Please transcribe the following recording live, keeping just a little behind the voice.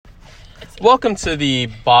Welcome to the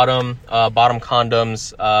Bottom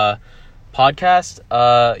Condoms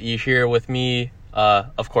podcast. You here with me,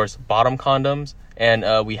 of course, Bottom Condoms,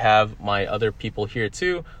 and we have my other people here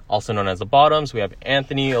too, also known as the Bottoms. We have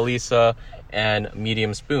Anthony, Elisa, and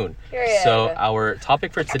Medium Spoon. So our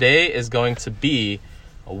topic for today is going to be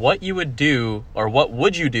what you would do, or what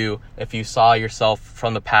would you do if you saw yourself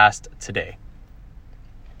from the past today?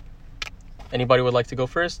 Anybody would like to go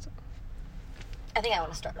first? I think I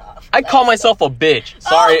want to start off. I call myself a bitch.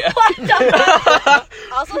 Sorry. Oh,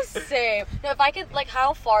 also, same. No, if I could, like,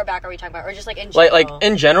 how far back are we talking about, or just like in general? Like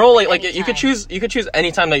in general, like anytime. you could choose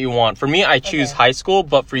any time that you want. For me, I choose high school,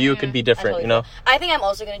 but for you, it could be different. I think I'm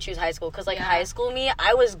also gonna choose high schoall because, like, high school me,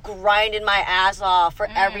 I was grinding my ass off for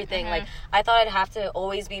everything. Like, I thought I'd have to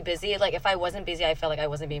always be busy. Like, if I wasn't busy, I felt like I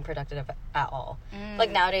wasn't being productive at all.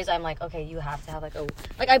 Like, nowadays, I'm like, okay, you have to have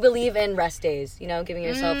like I believe in rest days. Giving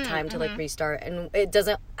yourself time to like restart, and it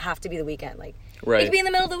doesn't have to be the weekend. Like, right. It could be in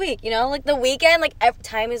the middle of the week. Like the weekend, like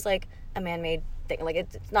time is like a man-made thing. Like,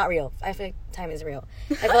 it's not real. I feel like time is real.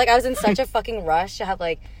 I feel like I was in such a fucking rush to have,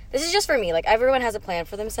 like, this is just for me. Like, everyone has a plan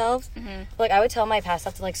for themselves. Like, I would tell my past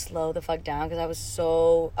self to, like, slow the fuck down because I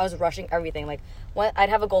was rushing everything. Like, I'd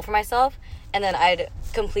have a goal for myself, and then I'd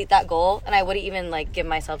complete that goal, and I wouldn't even, like, give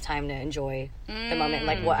myself time to enjoy the moment,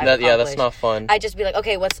 like, what I've accomplished. Yeah, that's not fun. I'd just be like,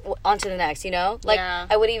 okay, what's on to the next, Like,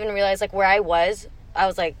 I wouldn't even realize, like, where I was I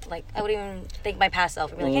wouldn't even think my past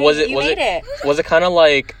self would be like, hey, you made it. Was it kind of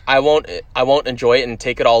like I won't enjoy it and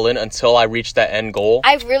take it all in until I reach that end goal?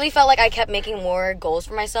 I really felt like I kept making more goals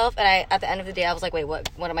for myself, and at the end of the day, I was like, wait, what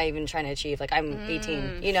am I even trying to achieve? Like, I'm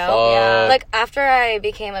 18, Yeah. Like, after I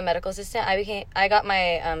became a medical assistant, I got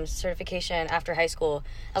my certification after high school.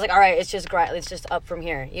 I was like, all right, it's just up from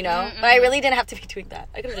here, But I really didn't have to be doing that.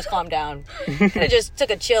 I could have just calmed down. Could have just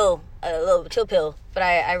took a little chill pill. But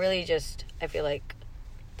I really I feel like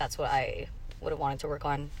that's what I would have wanted to work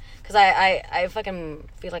on. Because I fucking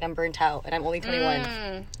feel like I'm burnt out, and I'm only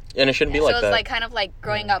 21. And it shouldn't be like that. So it's like kind of like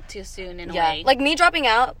growing up too soon in a way. Like, me dropping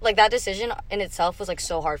out, like, that decision in itself was, like,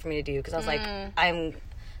 so hard for me to do. Because I was like,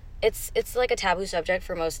 it's like a taboo subject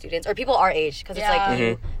for most students, or people our age. Because it's like,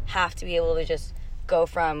 you have to be able to just go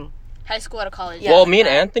from high school to college. Well, me and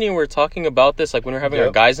Anthony were talking about this, like, when we were having our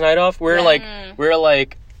guys' night off. We were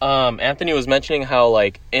like, Anthony was mentioning how,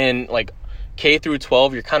 like, in, like, K through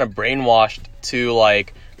 12, you're kind of brainwashed to,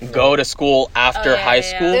 like, go to school after high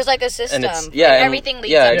school. There's, like, a system. And everything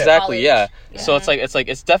leads up to exactly, college. So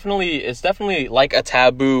it's definitely like a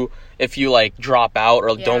taboo if you, like, drop out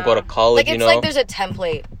or don't go to college. Like, it's like there's a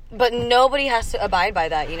template, but nobody has to abide by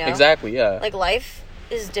that. Exactly, yeah. Like, life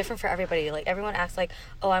is different for everybody. Like, everyone acts like,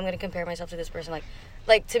 oh, I'm gonna compare myself to this person.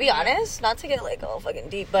 Like to be honest, not to get, like, all fucking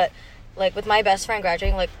deep, but, like, with my best friend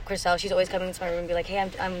graduating, like, Chriselle, she's always coming into my room and be like,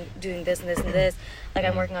 hey, I'm doing this and this and this. Like,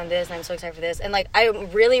 I'm working on this, and I'm so excited for this. And, like,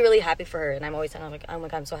 I'm really, really happy for her. And I'm always telling her, like, oh, my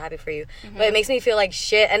God, I'm so happy for you. But it makes me feel like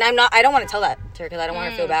shit. And I don't want to tell that to her because I don't want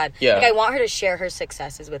her to feel bad. Yeah. Like, I want her to share her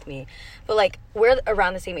successes with me. But, like, we're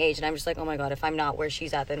around the same age, and I'm just like, oh, my God, if I'm not where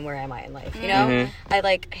she's at, then where am I in life,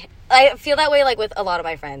 I feel that way, like, with a lot of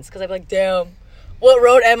my friends. Because I'm like, damn, what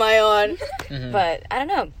road am I on? But I don't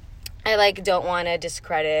know. I, like, don't want to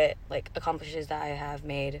discredit, like, accomplishments that I have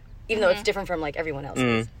made, even though it's different from, like, everyone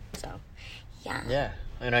else's. So, yeah. Yeah.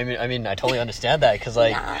 And I mean, I totally understand that because,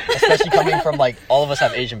 like, especially coming from, like, all of us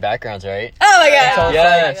have Asian backgrounds, right? Oh, my God. So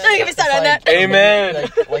yes. Don't get me started on that. Amen.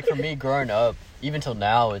 Like, for me, growing up, even till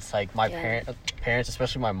now, it's, like, my parents,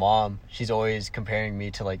 especially my mom, she's always comparing me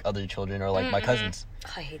to, like, other children or, like, my cousins.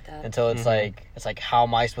 Oh, I hate that. And so it's like, how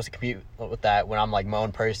am I supposed to compete with that when I'm, like, my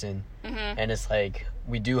own person? And it's, like,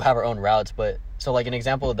 we do have our own routes, but so, like, an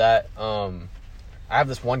example of that, I have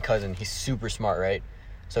this one cousin. He's super smart, right?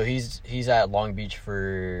 So he's at Long Beach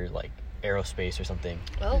for, like, aerospace or something.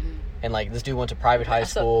 Well, and, like, this dude went to private high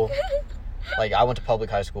school. Like, I went to public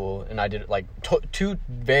high school, and I did, like, two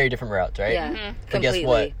very different routes, right? Yeah, But guess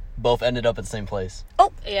what? Both ended up at the same place.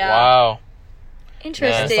 Oh, yeah. Wow.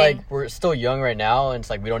 Interesting. And it's like we're still young right now, and it's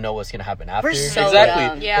like we don't know what's gonna happen after. We're so Exactly.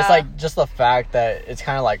 young. Yeah. It's like just the fact that it's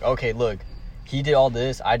kind of like, okay, look, he did all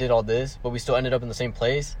this, I did all this, but we still ended up in the same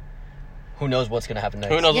place. Who knows what's gonna happen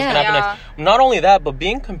next? Who knows what's gonna happen next? Not only that, but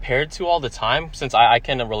being compared to all the time, since I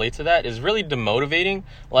can relate to that, is really demotivating.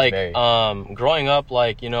 Like, growing up,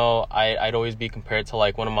 like, I'd always be compared to,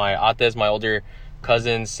 like, one of my ates, my older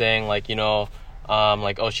cousins, saying, like,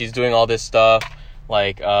 like, oh, she's doing all this stuff.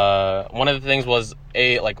 Like, one of the things was,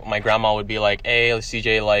 like, my grandma would be like, hey,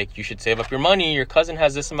 CJ, like, you should save up your money. Your cousin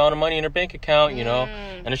has this amount of money in her bank account,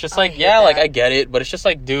 And it's just like, like, I get it. But it's just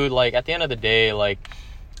like, dude, like, at the end of the day, like,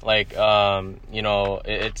 it's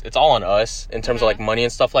all on us in terms of, like, money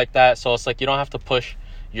and stuff like that. So it's like, you don't have to push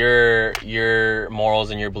your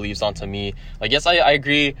morals and your beliefs onto me. Like, yes, I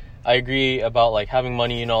agree about like having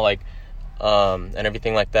money, you know, like and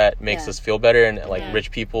everything like that makes us feel better, and like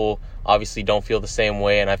rich people obviously don't feel the same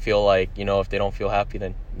way, and I feel like, you know, if they don't feel happy,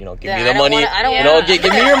 then, you know, give me the money.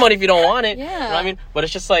 Give me your money if you don't want it. You know what I mean? But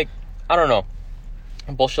it's just like, I don't know,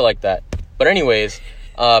 bullshit like that. But anyways,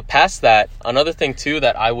 past that, another thing too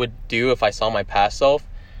that I would do if I saw my past self,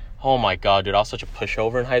 oh my god, dude, I was such a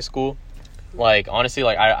pushover in high school. Like, honestly,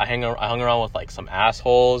 like I hung around with like some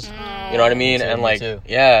assholes, you know what I mean? And like,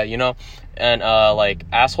 yeah, you know, and like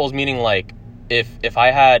assholes meaning like if we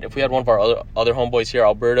had one of our other homeboys here,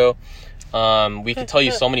 Alberto, we could tell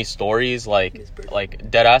you so many stories,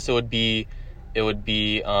 like dead ass. It would be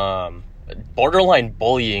borderline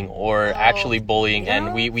bullying or actually bullying,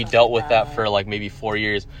 and we dealt with that for like maybe 4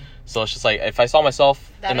 years. So it's just like, if I saw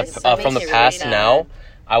myself from the past now,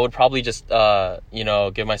 I would probably just you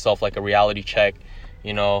know, give myself like a reality check,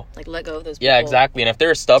 you know, like let go of those people. Yeah, exactly. And if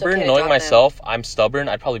they're stubborn, knowing myself, I'm stubborn,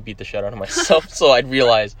 I'd probably beat the shit out of myself. So I'd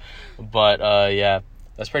realize. But yeah,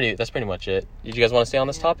 that's pretty much it. Did you guys want to stay on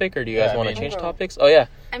this topic, or do you guys want to change topics? Oh yeah,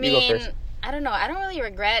 I mean, you go first. I don't know. I don't really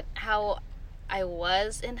regret how I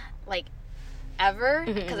was in like ever,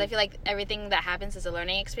 because I feel like everything that happens is a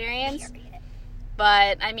learning experience.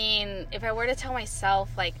 But I mean, if I were to tell myself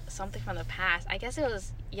like something from the past, I guess it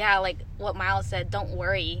was like what Miles said. Don't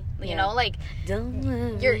worry, you know, like don't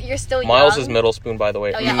worry. You're still Miles young. is middle spoon, by the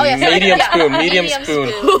way. Medium spoon.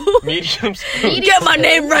 Medium spoon. Get my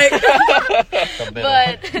name right.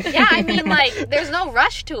 But yeah, I mean, like, there's no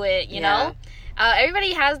rush to it, you know.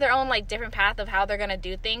 Everybody has their own like different path of how they're gonna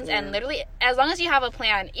do things, and literally, as long as you have a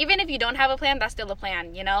plan, even if you don't have a plan, that's still a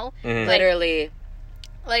plan, you know. Mm-hmm. Like, literally.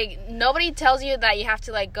 Like, nobody tells you that you have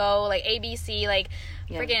to, like, go, like, ABC, like,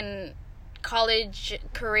 freaking college,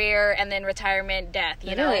 career, and then retirement, death,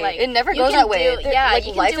 you know? Like, it never goes that way. Like,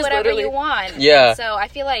 you can do whatever you want. Yeah. So, I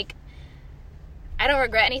feel like I don't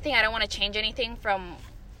regret anything. I don't want to change anything from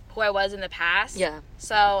who I was in the past. Yeah.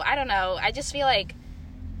 So, I don't know. I just feel like,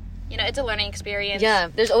 you know, it's a learning experience. Yeah,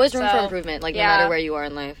 there's always room for improvement, like, no matter where you are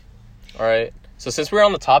in life. All right. So, since we're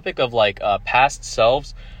on the topic of, like, past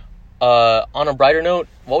selves, on a brighter note,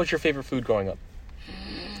 what was your favorite food growing up?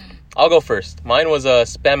 I'll go first. Mine was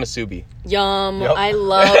Spam Musubi. Yum. Yep. I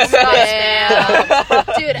love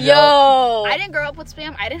Spam. Dude, yo. I didn't grow up with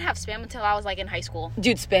Spam. I didn't have Spam until I was, like, in high school.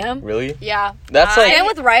 Dude, Spam? Really? Yeah. That's like... Spam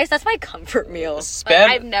with rice? That's my comfort meal. Spam...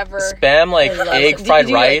 Like, I've never... Spam, like, egg fried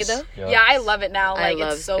rice. Like yeah, I love it now. Like,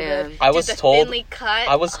 it's so Spam. good. I was told... thinly cut.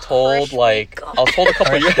 I was told, like... I was told a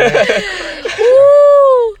couple years...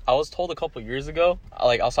 I was told a couple years ago,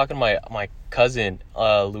 like, I was talking to my cousin,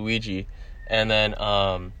 Luigi, and then,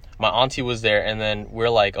 my auntie was there, and then we're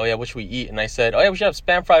like, oh yeah, what should we eat? And I said, oh yeah, we should have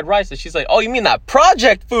Spam fried rice. And she's like, oh, you mean that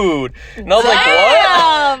project food? And I was like,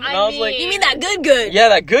 what? And I was like, you mean that good? Yeah,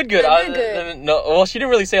 that good. No, well, she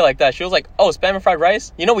didn't really say it like that. She was like, oh, Spam and fried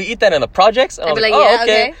rice? You know, we eat that in the projects? And I was like, oh, yeah,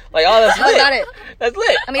 okay. Like, oh, that's lit. Got it. That's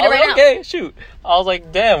lit. I mean, right now. Okay, shoot. I was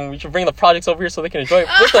like, damn, we should bring the projects over here so they can enjoy it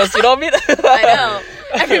with us. You know what I mean? I know.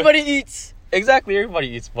 Everybody eats. Exactly, everybody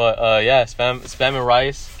eats, but yeah, spam and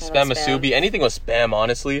rice, spam musubi, anything with spam,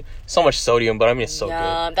 honestly. So much sodium, but I mean, it's so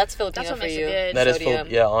good. That's Filipino for you. That is,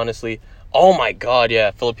 yeah, honestly. Oh my god,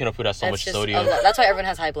 yeah, Filipino food has so much sodium. That's why everyone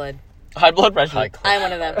has high blood. High blood pressure. I'm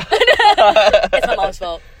one of them. It's my mom's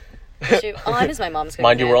fault. I miss my mom's cooking.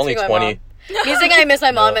 Mind you, we're only 20. Me saying I miss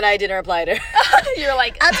my mom and I didn't reply to her. You're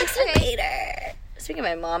like, I'll text her later. Speaking of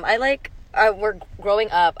my mom, we're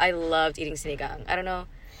growing up, I loved eating sinigang. I don't know.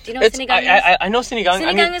 Do you know what sinigang is? I know sinigang.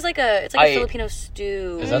 Sinigang is like a Filipino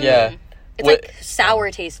stew. Is that yeah. It's like sour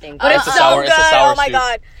tasting, but it's so sour, good. It's a sour oh my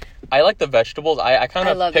god! I like the vegetables. I kind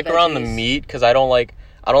of pick around the meat because I don't like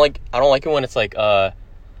it when it's like I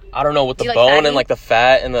don't know, with the bone and like the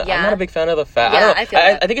fat and the. Yeah. I'm not a big fan of the fat. Yeah, I don't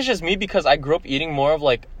know. I think it's just me because I grew up eating more of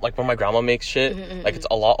like when my grandma makes shit. Like it's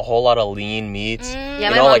a whole lot of lean meats. Yeah,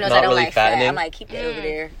 my mom like knows not I don't really like fattening. Fat. I'm like, keep it over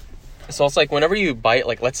there. So it's like whenever you bite,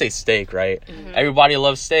 like let's say steak, right? Everybody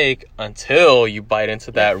loves steak until you bite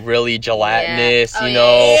into that really gelatinous, fat.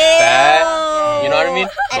 You know what I mean?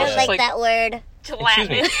 I don't like that word. Excuse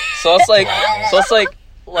me. So it's like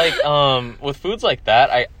with foods like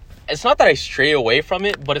that, it's not that I stray away from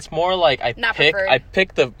it, but it's more like I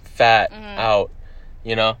pick the fat out,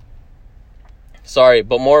 you know? Sorry,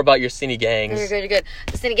 but more about your sinigangs. You're good.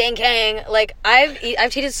 The sinigang kang. Like I've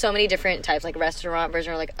tasted so many different types, like restaurant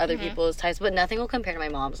version or like other people's types, but nothing will compare to my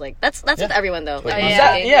mom's. Like that's with everyone though. Like,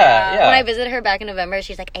 yeah. When I visited her back in November,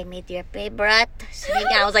 she's like, "I made your favorite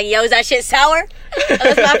sinigang." I was like, "Yo, is that shit sour?"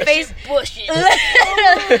 That's my face. Bullshit.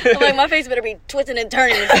 I'm like, my face better be twisting and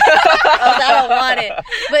turning. I don't want it.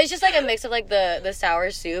 But it's just like a mix of like the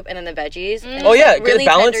sour soup and then the veggies. Oh yeah, it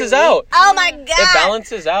balances out. Oh my god, it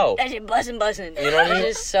balances out. that shit bussin'. You know what I mean?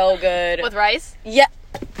 It's just so good. With rice? Yeah.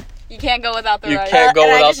 You can't go without the rice. You can't go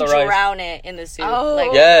and without I just the rice. drown it in the soup. Oh,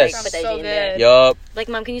 like, yes. Drop it so in there. good. Yup. Like,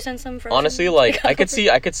 Mom, can you send some frozen? Honestly, like I could see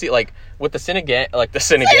like with the sinigang,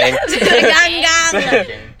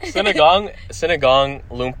 sinigang,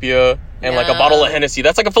 lumpia, and like a bottle of Hennessy.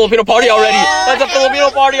 That's like a Filipino party already. That's a Filipino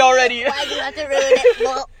party already. Why do you have to ruin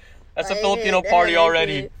it? That's a Filipino party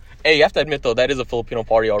already. Hey, you have to admit though, that is a Filipino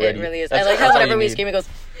party already. It really is. That's, I like how whenever we scream, it goes.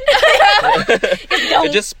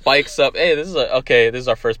 It just spikes up. Hey, this is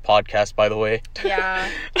our first podcast, by the way. Yeah.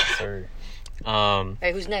 Sir.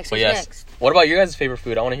 Hey, who's next? But Who's yes, next? what about your guys' favorite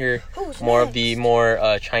food? I want to hear more of the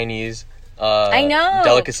Chinese I know.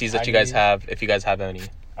 delicacies that you guys have, if you guys have any.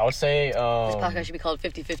 I would say This podcast should be called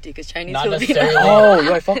 50-50 because Chinese not Filipino. necessarily. Oh,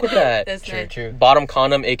 yo, I fuck with that. That's True, nice. true. Bottom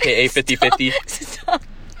condom, aka 50-50. Stop.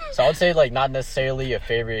 So I would say like not necessarily a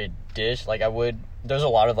favorite dish. Like there's a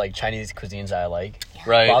lot of like Chinese cuisines that I like.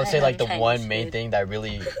 Right. But I would say I like the love Chinese one main food. thing that I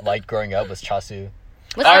really liked growing up was chasu.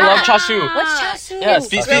 What's I that? love chashu. What's chasu? Yeah,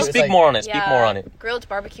 speak It's like- more on it. Speak more on it. Grilled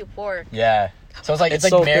barbecue pork. Yeah. So it's like It's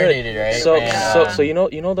like so marinated, good. right? So And, so you know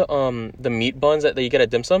the meat buns that you get at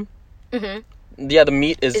dim sum? Mm-hmm. Yeah, the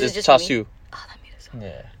meat is it just chasu. Oh, that meat is so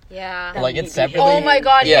yeah. Yeah. Like it's meat. separately. Oh my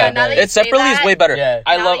god, Yeah, yeah. Now that you it say separately is that, way better. Yeah.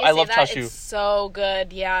 I now love that you say that, chashu. It's so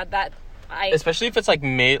good. Yeah, Especially if it's like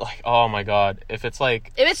made like, oh my god, if it's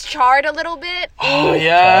like if it's charred a little bit. oh A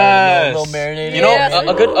yes, little marinated. you know Yes.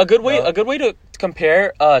 a good way to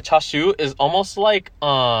compare chashu is almost like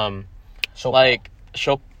shopao,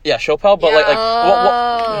 but like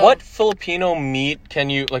Oh. what Filipino meat can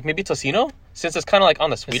you like, maybe tocino, since it's kind of like on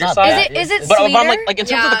the sweeter not side. bad. Is it But sweeter? I'm like in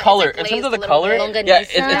terms of the Yeah, color, it's in terms of the glazed a color, little bit. yeah,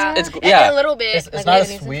 Longanisa? it's A yeah. little bit. It's Like not as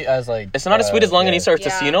mayonnaise. sweet as like. It's not as sweet as longanisa or Yeah.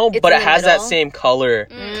 tocino, It's but in it the has that middle. same color.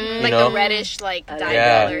 Like know? the reddish, like I dye like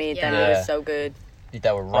Yeah. color. that meat. That Yeah. meat Yeah. is so good. Eat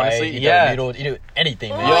that with rice. Honestly, eat yeah. that with noodles. Eat it with anything,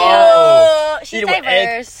 man. Yo. Oh, she's Eat it with egg.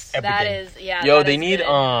 diverse. Everything. That is, yeah. Yo, that they is need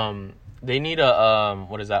good. they need a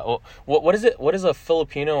what is that? Oh, what is it? What is a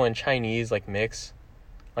Filipino and Chinese like mix?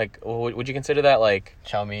 Like, would you consider that like?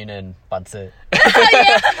 Chow mein and pancit.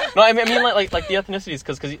 No, I mean like the ethnicities,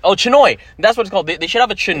 because Chinoy. That's what it's called. They should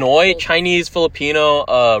have a Chinoy Chinese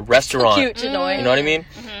Filipino restaurant. Cute, Chinoy. You know what I mean?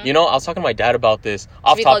 You know, I was talking to my dad about this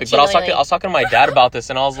off be called topic, but I was Chinoy. talking to my dad about this,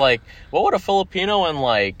 and I was like, what would a Filipino and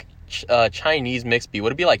like Chinese mix be?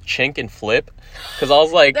 Would it be like chink and flip? Because I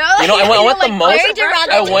was like, you know, I went the like, most. very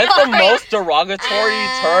derogatory. I went the most derogatory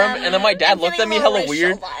term, and then my dad looked at me hella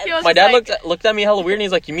weird. He was My just dad like, looked at me hella weird, and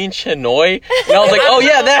he's like, "You mean Chinoy?" And I was like, "Oh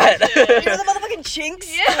yeah, that." You're the motherfucking chinks.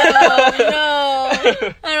 Oh,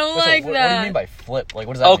 no. I don't like What that. do you mean by flip? Like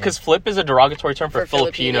what does that Oh, mean? because flip is a derogatory term for For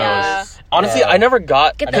Filipinos. Filipinos. Honestly, Yeah. I never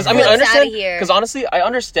got Get the because I mean I flips understand outta here. because honestly I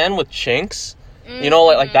understand with chinks, you know,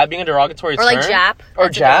 like that being a derogatory Or term, like Jap. or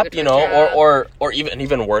That's a Jap, you know, derogatory or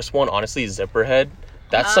even worse one, honestly, zipperhead.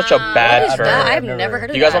 That's such a bad What is term. that? I've I've never heard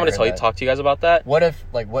of Do you guys that. want me to talk to you guys about that? What if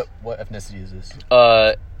like what ethnicity is this?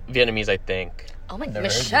 Vietnamese, I think. Oh my Never heard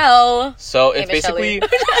of it. Michelle. So Hey, it's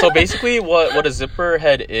basically what a zipper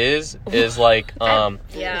head is like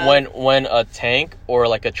Yeah. when a tank or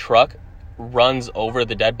like a truck runs over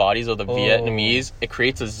the dead bodies of the Vietnamese, it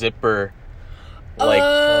creates a zipper like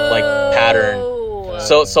pattern.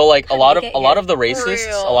 Oh. So like a lot of the For racists,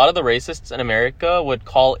 real. a lot of the racists in America would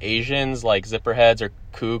call Asians like zipper heads or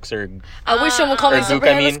kooks or I wish someone called me Or gook,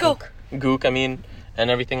 Superhead. I Let's mean. go. gook, I mean, and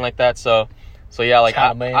everything like that. So yeah, like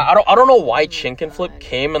I Chinaman. don't know why chink and flip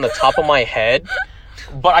came in the top of my head,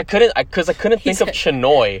 but I couldn't think of said-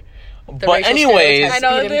 Chinoy. The But racial anyways, stereotypes I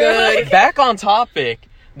know, beat him dude. good. back on topic.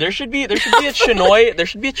 There should be a Chinoy. There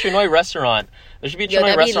should be a Chinoy restaurant. There should be a Yo, Chinoy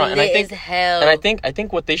that'd be restaurant, and I lit think as hell. I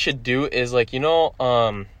think what they should do is like, you know,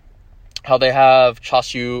 how they have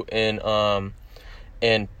chashu in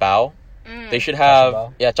bao. They should have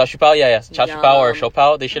Chashu bao? chashu bao, chashu bao or Yum.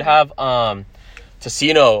 shopao. They should have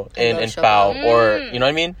tocino in love bao, shopao. or you know what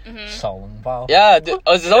I mean? Salon bao. Yeah, is that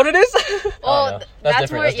what it is? Well, no. that's That's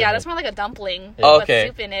different, more. that's Yeah, different. that's more like a dumpling. Yeah. With Okay.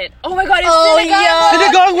 soup in it. Oh my god, it's Oh, sinigang. yeah.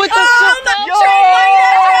 Sinigang with the soup. no, Yo!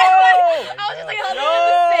 I was just like, hold on, No!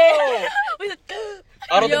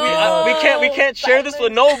 I don't think we can't share this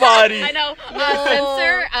with nobody. I know.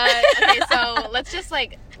 Censor. Okay, so let's just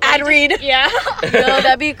like Ad read. Yeah. No,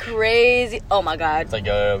 that'd be crazy. Oh my god. It's like,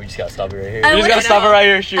 yo, we just gotta stop it right here. I You just gotta stop it right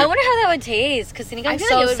here. Shoot. I wonder how that would taste because sinigang I is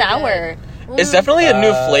feel like so it would be sour. It's definitely a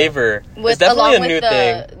new flavor. It's definitely a new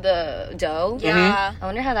thing. The dough. Yeah. I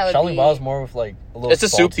wonder how that would Shaolin be. Bao is more with like a little. It's a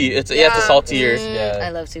salty. soupy. It's a saltier. Yeah. I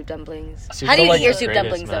love soup dumplings. Soup How do you eat dumplings your are soup greatest,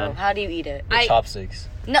 dumplings man. though? How do you eat it? With chopsticks.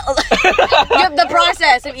 No, you have the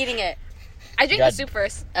process of eating it. I drink God. the soup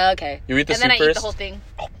first, Okay. You eat the and soup then I eat first. the whole thing.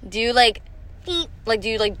 Do you like do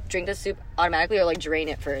you like drink the soup automatically or like drain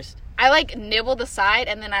it first? I like nibble the side,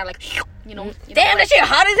 and then I like, you know. Damn, that shit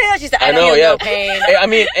hot as hell. She said, I know, feel yeah. no pain. Hey, I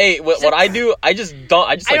mean, what I do, I just don't.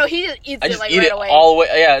 I just I know like. he just eats I it just like eat right it away. all the way.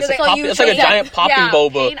 Yeah, it's It's like, like, popping, you it's like a drink giant popping yeah,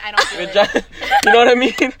 boba. pain, I don't feel A it. giant- you know what I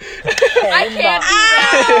mean? I can't do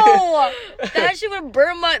that. Ow! That shit would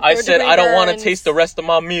burn my. I third said degree I don't want to burns. taste the rest of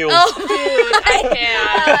my meal. Oh, Dude, I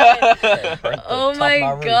can't. Burnt the oh top my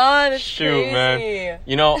of roof. god, that's Shoot, crazy. man.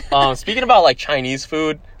 You know, speaking about like Chinese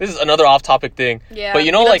food, this is another off-topic thing. Yeah. But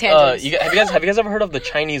you know, We love like, tangents. have you guys ever heard of the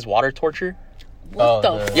Chinese water torture? What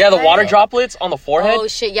the? Yeah, the water droplets on the forehead. Oh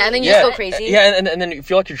shit! Yeah, and then you yeah, just go crazy. Yeah, and then you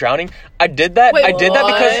feel like you're drowning. I did that. Wait, I did that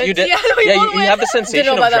because what? you did. Yeah, you have the sensation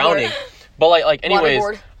Didn't know of about that word. drowning. But like, anyways,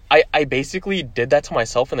 Waterboard. I basically did that to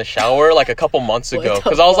myself in the shower like a couple months ago the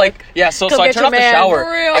because I was like, fuck? yeah. So Come I get turned your off the man, shower.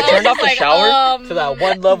 for real. I turned off the Like, shower. To that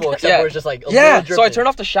one level, except where it's just like a Yeah, little so I dripping. turned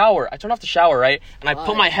off the shower. Right? And I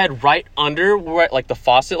put my head right under where like the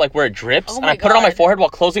faucet, like where it drips, and my I put it on my God. forehead while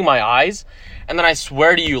closing my eyes. And then I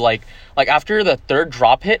swear to you, like after the third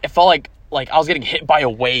drop hit, it felt like I was getting hit by a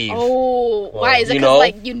wave. Oh, why is it? You Because know?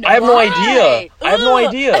 like you know. I have no Why? idea. I have no Ugh.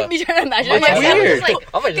 idea. I'm trying to imagine It's myself. weird. Just, like,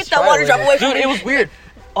 I might get just that try water it drop later. away from Dude, me. it was weird.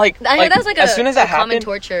 Like, I heard that's like as a- soon as that a common happened,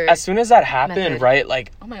 torture as soon as that happened, method. right?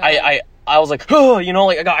 Like, my God. I was like, oh, you know,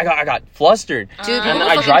 like I got flustered. Dude, and people then are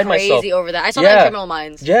I fucking dried crazy myself. over that. I saw that in Yeah. Criminal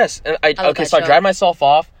Minds. Yes, and I love that so I show. dried myself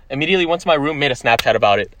off. Immediately went to my room, made a Snapchat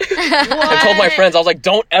about it, and told my friends, I was like,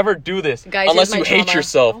 don't ever do this Guys, unless here's you my hate trauma.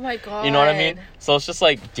 yourself. Oh my God. You know what I mean? So it's just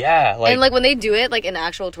like, yeah, like, And like when they do it, like in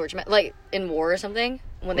actual torture, like in war or something,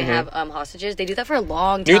 when they have hostages, they do that for a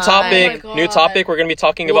long time. new topic. Oh my New God. topic. We're gonna be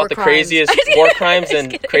talking War about the crimes. craziest war crimes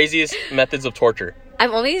and kidding. craziest methods of torture.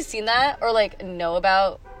 I've only seen that or like know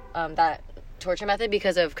about that torture method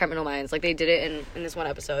because of Criminal Minds. Like they did it in this one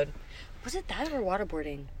episode. Was it that or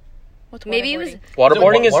waterboarding? What's Maybe it was.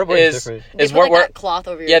 Waterboarding Waterboarding is is different. They is put, where like, that cloth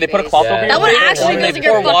over your yeah, they face. put a cloth Yeah. over your That one face, actually and then feels they like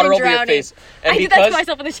you're pour water fucking over your drowning. face. And I did that because to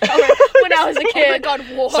myself in the shower when I was a Oh my kid. God,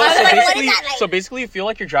 what? so What is basically, that like? so basically, you feel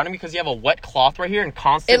like you're drowning because you have a wet cloth right here and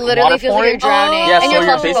constant It literally water feels like you're pouring. drowning, Yeah, and so you're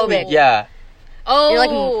you're basically claustrophobic. yeah. Oh,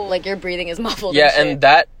 You're like your breathing is muffled. Yeah, and and shit.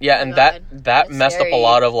 that God. that That's messed up a scary.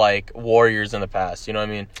 lot of like warriors in the past. You know what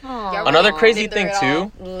I mean? Aw. Another Wow. crazy Been through thing it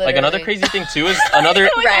too. all. Like another Literally. crazy thing too is another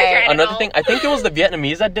Right. another thing. I think it was the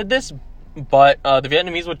Vietnamese that did this, but the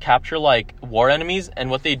Vietnamese would capture like war enemies, and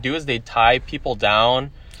what they do is they tie people down,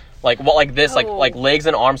 like this, Oh. like legs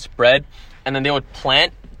and arms spread, and then they would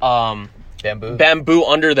plant Bamboo.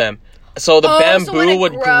 under them. So the Oh, so bamboo when it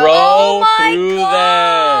would grows- grow Oh my through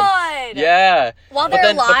God. them. Yeah. While But they're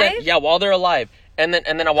then- but then- alive? yeah, while they're alive. And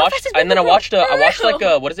then I watched fast is and then I Bamboo watched grow? I watched like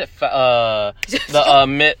For what is it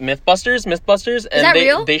Mythbusters and that they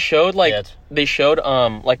real? they showed like Yeah, it's- they showed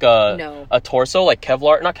like a No. a torso like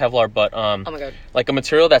Kevlar, not Kevlar, but Oh my God. like a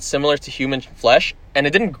material that's similar to human flesh, and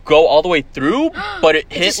it didn't go all the way through, but it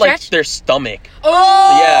hit just like stretched? their stomach.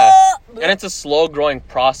 Oh Yeah. And it's a slow growing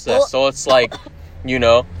process, so it's like, you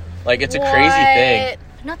know, like it's a crazy thing.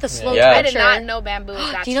 Not the slow Yeah. I did not torture. know bamboo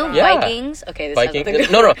was that Do you know strong. Yeah. Vikings? Okay, this Viking? has nothing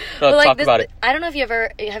to No, do. no, But, like, talk this- about it. I don't know if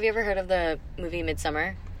have you ever heard of the movie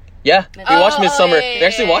Midsummer? Yeah, we watched Oh, Midsummer. yeah, We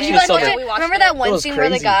actually watched yeah, You guys watched Midsummer. it? We watched Remember it. that It one was scene where the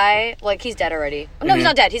crazy. guy, like, he's dead already? No, he's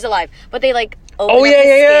not dead. He's alive. But they like open Oh up yeah, his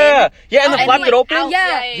yeah, skin. yeah, yeah. And the and flap he, it like, open. out-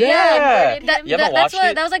 Yeah, Yeah. Yeah. That, You haven't that's watched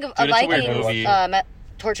it? that was like a Dude, it's a weird Vikings movie.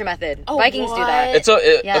 torture method. Oh, Vikings do that. what? It's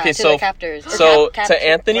a Yeah, okay. to So the captors. Or so cap- to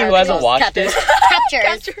Anthony who hasn't watched it,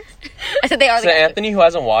 captures. I said they are the to captors. Anthony who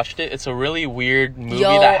hasn't watched it, it's a really weird movie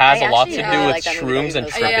Yo, that has I a lot to actually do really with like that movie. shrooms and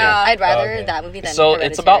Yeah. tripping. I'd rather Okay. that movie than So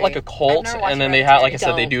it's about like a Hereditary. cult, never watched and then they have, like I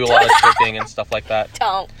Hereditary. said, they do a lot of tripping and stuff like that.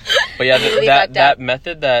 Don't. But yeah, Really that fucked up.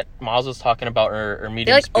 method that Miles was talking about, or They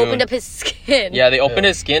medium like spoon. opened up his skin. Yeah, they opened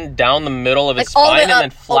his skin down the middle of his Like, all the spine and way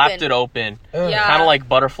then up, flapped open. it open, Yeah. kind of like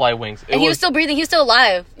butterfly wings. It And he was still breathing. He was still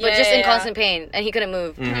alive, but Yeah, just in yeah, constant pain, and he couldn't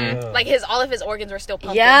move. Like all of his organs were still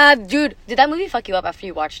pumping. Yeah, dude. Did that movie fuck you up after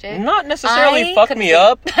you watched it? not necessarily I fuck couldn't me see-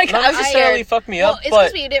 up. Like, Not I was necessarily scared. fuck me Well, up, it's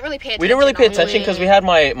because but we didn't really pay attention. we didn't really pay attention honestly. because we had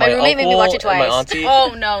my roommate made me uncle watch it and my twice. auntie.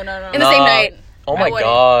 Oh no. In the same Nah. night. Oh my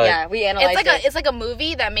god. Yeah, we analyzed It's like a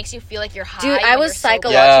movie that makes you feel like you're high. Dude, I was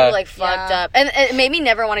psychologically like fucked up, and it made me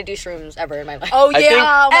never want to do shrooms ever in my life. Oh yeah, think-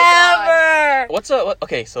 oh my Ever.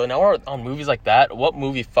 Okay, so now we're on movies like that. What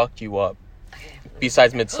movie fucked you up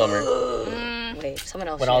besides Midsummer? Wait, someone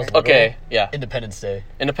else. When I was share. Okay, yeah. Independence Day.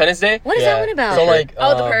 Independence Day? What is that one about? So like,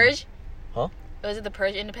 God. Oh, The Purge. Huh? Was it The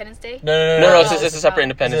Purge? Independence Day? No, it's a separate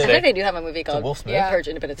Independence I think Day. they do have a movie called Will Smith? Purge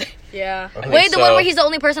Independence Day. Yeah. I think Wait, the one so. where he's the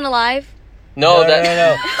only person alive? No, No.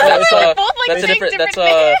 that's We're both, like, that's a saying different. That's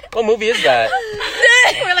different what movie is that?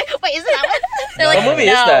 We're like, wait, is it that one? They're What like, movie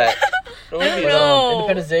is no. that? What movie is that? No.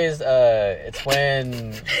 Independence Day is it's when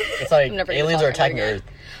it's like Never even aliens thought are of attacking it. Earth.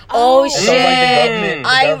 Oh So shit! like the government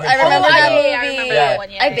I remember that yeah, movie. I remember Yeah. that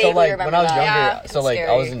one. Yeah. I yeah. vaguely So like remember when I was that. younger, Yeah. so like I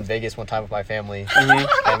Scary. was in Vegas one time with my family, and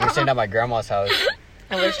we were staying at my grandma's house.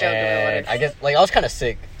 I wish Joe And I guess like I was kind of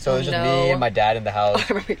sick, so it was just no. me and my dad in the house.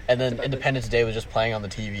 remember And then Independence Day was just playing on the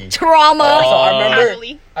TV. trauma. So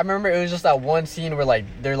Casually. I remember it was just that one scene where like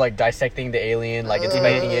they're like dissecting the alien, like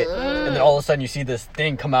inspecting it, and then all of a sudden you see this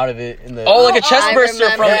thing come out of it in the. Oh, like a chest I burster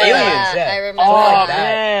remember from that. Aliens. Yeah. I remember Oh like that. that.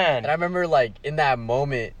 man. And I remember like in that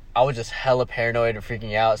moment, I was just hella paranoid and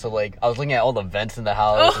freaking out. So like I was looking at all the vents in the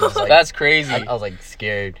house. And just, like, That's crazy. I was like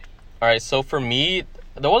scared. All right, so for me,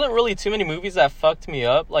 there wasn't really too many movies that fucked me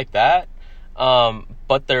up like that.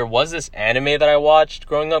 But there was this anime that I watched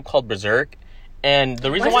growing up called Berserk, and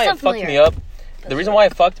the reason does why that it sound fucked me familiar? up, the reason why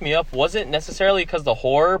it fucked me up wasn't necessarily because the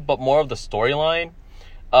horror, but more of the storyline.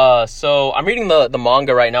 So I'm reading the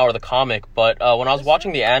manga right now or the comic, but when I was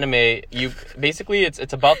watching the anime,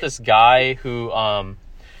 it's about this guy who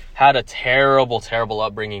had a terrible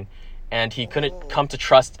upbringing, and he couldn't come to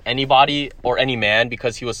trust anybody or any man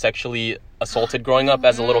because he was sexually assaulted growing up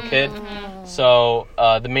as a little kid. So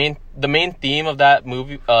the main theme of that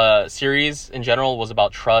movie series in general was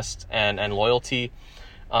about trust and loyalty.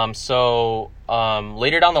 So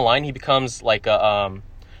later down the line, he becomes like a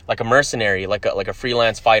mercenary, like a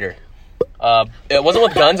freelance fighter. It wasn't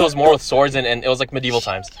with guns; it was more with swords, and it was like medieval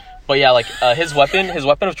times. But yeah, like his weapon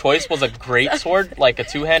of choice was a great sword, like a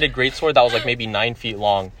two-handed great sword that was like maybe 9 feet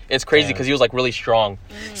long. It's crazy because he was like really strong.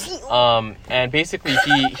 And basically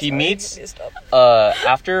he meets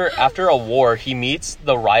after a war, he meets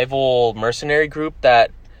the rival mercenary group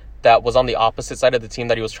that was on the opposite side of the team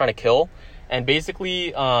that he was trying to kill. And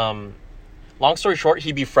basically, long story short,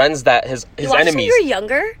 he befriends his You watched enemies. when you were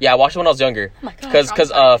younger? Yeah, I watched it when I was younger. Oh my God.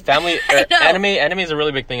 Because family I know. anime is a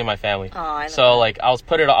really big thing in my family. Oh, I know So that. like I was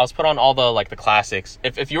put on all the classics.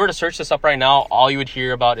 If you were to search this up right now, all you would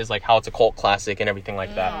hear about is like how it's a cult classic and everything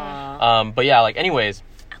like that. But yeah, like anyways,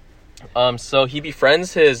 so he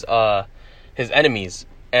befriends his enemies.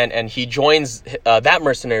 And he joins that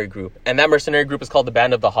mercenary group, and that mercenary group is called the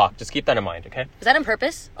Band of the Hawk. Just keep that in mind, okay? Is that on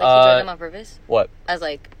purpose? Like he joined them on purpose? What? As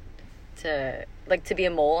like to be a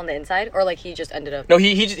mole on the inside, or like he just ended up? No,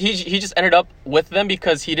 he just ended up with them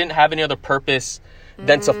because he didn't have any other purpose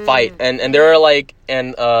than to fight. And there are like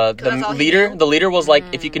that's the all he knew? leader was like,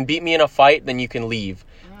 if you can beat me in a fight, then you can leave.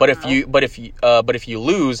 But if you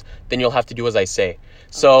lose, then you'll have to do as I say.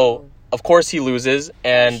 So of course he loses,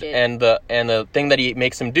 and shit. and the thing that he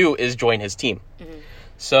makes him do is join his team.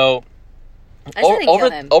 So I still didn't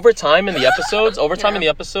kill him. over time in the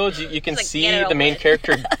episodes, you can Like, see get it the over main with.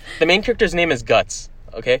 character. The main character's name is Guts.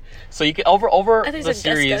 Okay, so you can over I think the it said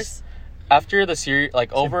series. Gus. After the series,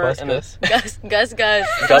 like over Bus in Gus? Gus Gus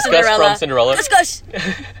from Cinderella. Gus.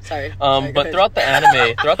 Sorry. But throughout the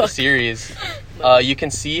anime, throughout the series, you can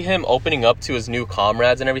see him opening up to his new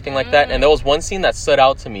comrades and everything like that. And there was one scene that stood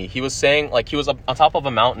out to me. He was saying, like, he was up on top of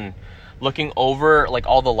a mountain, looking over like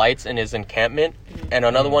all the lights in his encampment, and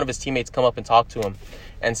another one of his teammates come up and talk to him,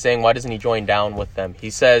 and saying, "Why doesn't he join down with them?"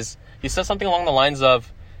 He says something along the lines of,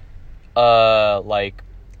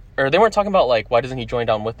 or they weren't talking about like why doesn't he join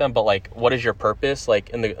down with them, but like what is your purpose like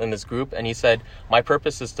in this group? And he said, my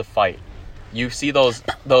purpose is to fight. You see those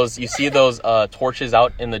torches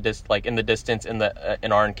out in the distance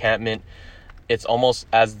in our encampment. It's almost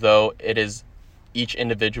as though it is each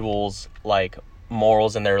individual's like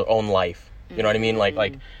morals in their own life. You know what I mean?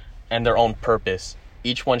 Like and their own purpose.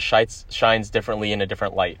 Each one shines differently in a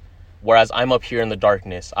different light. Whereas I'm up here in the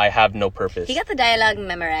darkness, I have no purpose. He got the dialogue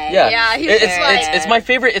memorized. Yeah, Yeah, he's it's my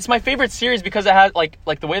favorite. It's my favorite series because it has like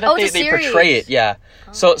the way that it's a they portray it. Yeah.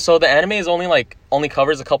 So the anime is only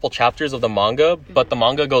covers a couple chapters of the manga, but the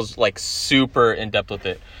manga goes like super in depth with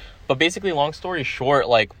it. But basically, long story short,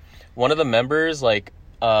 like one of the members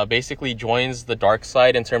basically joins the dark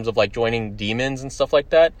side in terms of like joining demons and stuff like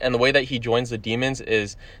that. And the way that he joins the demons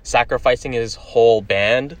is sacrificing his whole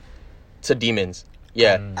band to demons.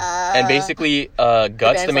 Yeah, and basically,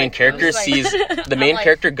 Guts, the main character, I'm just like- sees the main I'm like-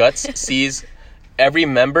 character Guts sees every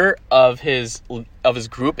member of his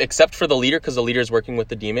group, except for the leader, because the leader is working with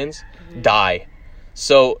the demons, die.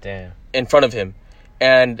 So in front of him,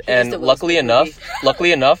 and luckily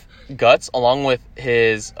enough, Guts, along with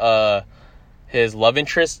his love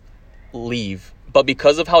interest, leave. But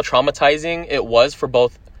because of how traumatizing it was for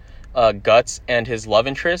both Guts and his love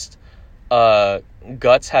interest,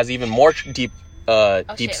 Guts has even more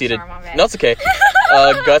deep-seated. No, it's okay.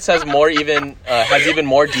 Guts has even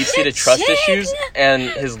more deep-seated trust issues, and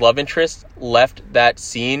his love interest left that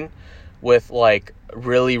scene with like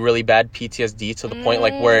really, really bad PTSD to the point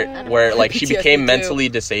like where like she became mentally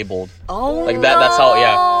disabled. Oh, like that. That's how.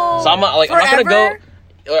 Yeah. So I'm not gonna go.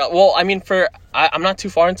 Well, I mean, I'm not too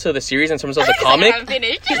far into the series in terms of the comic,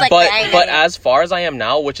 but as far as I am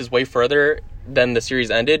now, which is way further than the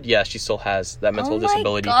series ended, yeah, she still has that mental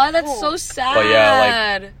disability. Oh my god, that's so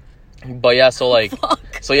sad.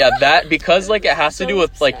 So yeah, that, because like it has to do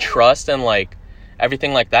with like trust and like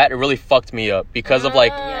everything like that, it really fucked me up because of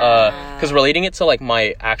like because relating it to like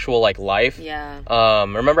my actual like life.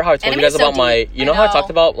 Remember how I told you guys about my how I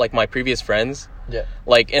talked about like my previous friends? Yeah.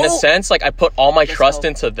 Like in a sense, like I put all my trust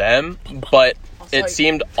into them, but it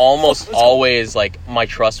seemed almost always like my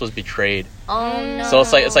trust was betrayed. Oh no. So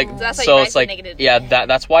it's like yeah,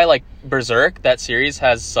 that's why like Berserk, that series,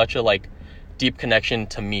 has such a like deep connection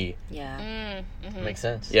to me. Yeah. Makes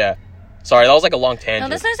sense. Yeah. Sorry, that was like a long tangent. No,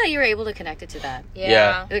 that's nice that you were able to connect it to that.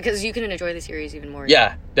 Yeah. Because you can enjoy the series even more.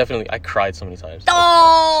 Yeah, definitely. I cried so many times.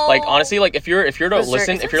 Oh! Like honestly, like if you're to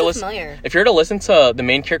listen to the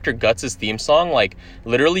main character Guts' theme song, like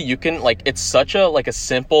literally you can like, it's such a like a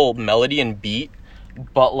simple melody and beat,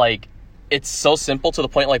 but like it's so simple to the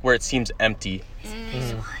point like where it seems empty. Is it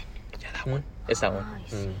this one? Yeah, that one. It's that one.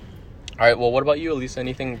 All right. Well, what about you, Elisa?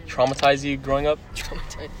 Anything traumatize you growing up?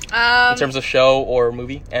 In terms of show or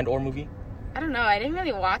movie or movie? I don't know. I didn't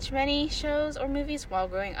really watch many shows or movies while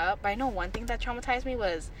growing up, but I know one thing that traumatized me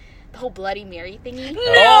was the whole Bloody Mary thingy. No!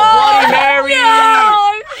 Oh, Bloody Mary! No,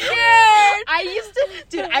 I'm scared! I used to...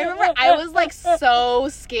 Dude, I remember I was, like, so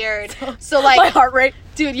scared. So, like... My heart rate.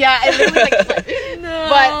 Dude, yeah. I literally, like... No.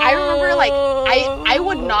 But I remember, like, I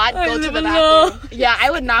would not go to the bathroom. Yeah,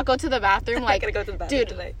 I would not go to the bathroom. Like, I'm gonna go to the bathroom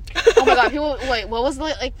tonight. Oh, my God. People... Wait, what was,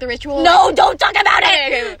 the ritual? No, don't talk about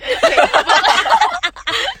it! Okay.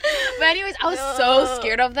 But anyways, I was so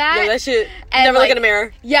scared of that. Yeah, that shit. And never like, look in a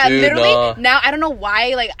mirror. Yeah, dude, literally. no. Now I don't know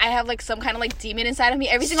why. Like I have like some kind of like demon inside of me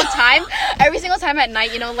every single time. Every single time at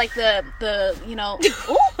night, you know, like the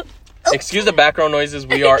Ooh. Excuse the background noises.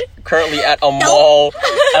 We are currently at a mall,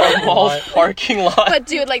 parking lot. But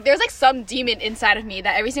dude, like there's like some demon inside of me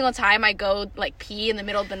that every single time I go like pee in the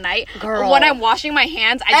middle of the night, girl, when I'm washing my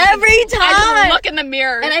hands, I just look in the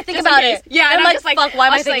mirror and I think about it. Yeah, and I'm like, just like, fuck, why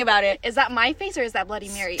am I thinking about it? Is that my face or is that Bloody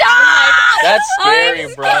Mary? That's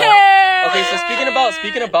scary, bro. Okay, so speaking about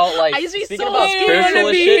like speaking about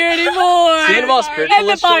spiritual shit. Speaking about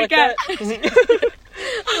spiritualist shit like that.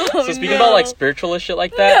 So speaking about like spiritualist shit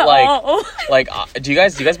like that, like do you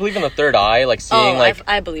guys believe in the third eye, like seeing like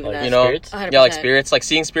I believe in that, you know, spirits? 100%. yeah, like spirits, like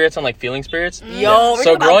seeing spirits and like feeling spirits. Yo,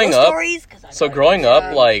 so growing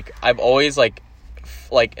up, like I've always like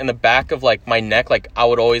in the back of like my neck, like I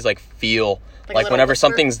would always like feel like whenever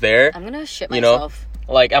something's there, I'm gonna shit you myself.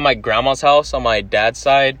 know, like at my grandma's house on my dad's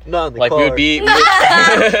side, like we would be.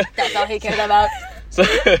 That's all he cared about.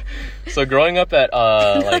 So growing up at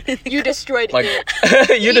like you destroyed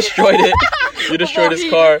it. You destroyed it. You destroyed his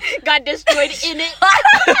car. Got destroyed in it.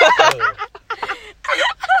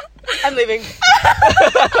 I'm leaving.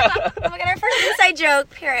 Oh my god, our first inside joke.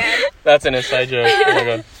 Period. That's an inside joke. Oh my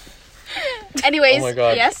god. Anyways, oh my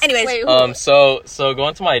god. Yes. Anyways, wait, so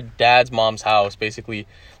going to my dad's mom's house, basically,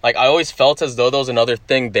 like I always felt as though there was another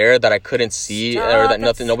thing there that I couldn't see or that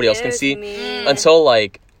nobody else can see until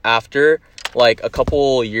like after. Like a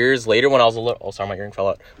couple years later when I was a little... Oh, sorry, my earring fell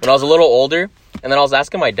out. When I was a little older, and then I was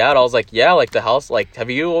asking my dad, I was like, yeah, like the house, like, have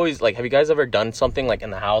you guys ever done something like in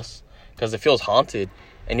the house? Because it feels haunted.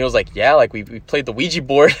 And he was like, yeah, like we played the Ouija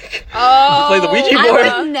board. Oh, we played the Ouija board.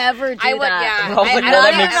 I would never do that. Yeah. And I was like, no,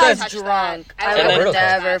 that makes sense. Drunk. I I would would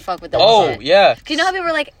never fuck with that. Oh, yeah. Cause you know how people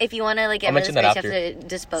were like, if you want to like get rid of the space, you have to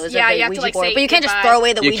dispose of the you have Ouija to, like, board, say but you can't just goodbye. throw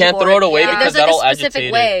away the Ouija board. You can't throw it away because There's like that'll a specific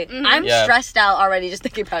agitate way. it. I'm stressed out already just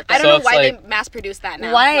thinking about that. I don't know it's why like- they mass produce that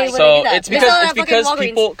now. Why Like, would So do that? it's They sell it at because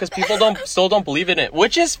fucking Walgreens. people still don't believe in it,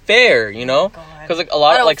 which is fair, you know, because like a I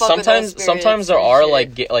lot don't like fuck with those sometimes there spirits are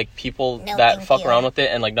and shit. like people that fuck around with it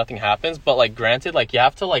and like nothing happens, but like granted, like you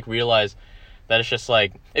have to like realize that it's just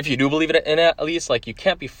like if you do believe in it at least, like you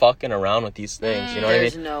can't be fucking around with these things, you know what I mean?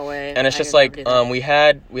 There's no way. And it's just like we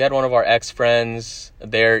had one of our ex friends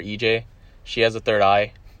there, EJ. She has a third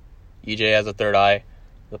eye. EJ has a third eye,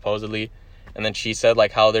 supposedly. and then she said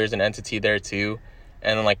like how there's an entity there too,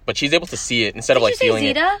 and then like but she's able to see it instead of like Did you say feeling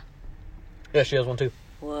it. Zeta? Yeah, she has one too.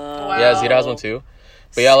 Whoa. Yeah, Zeta has one too.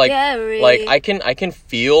 But yeah, Scary. like I can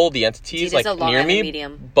feel the entities Zeta's like a long near and a me,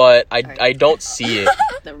 medium. but I don't see it.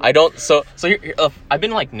 Never I don't. So here, I've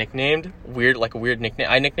been like nicknamed weird, like a weird nickname.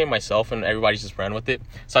 I nicknamed myself, and everybody's just ran with it.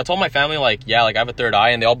 So I told my family like, yeah, like I have a third eye,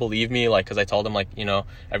 and they all believe me, like, because I told them like, you know,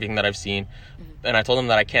 everything that I've seen, and I told them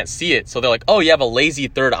that I can't see it. So they're like, oh, you have a lazy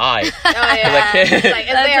third eye. Oh yeah. Like, It's like,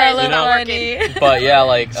 it's there, it's you not know? working. But yeah,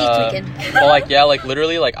 like, She's tweaking. well, like yeah, like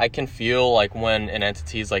literally, like I can feel like when an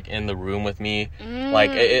entity is like in the room with me,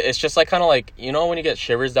 like it's just like kind of like, you know, when you get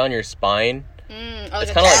shivers down your spine. It's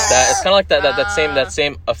kind of like that. It's kind of like that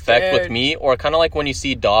same effect with me, or kind of like when you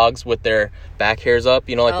see dogs with their back hairs up,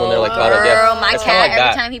 you know, like when they're like girl, my it's cat, kinda like every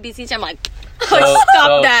that. time he beats each, I'm like, So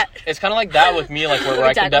stop that. It's kind of like that with me, like where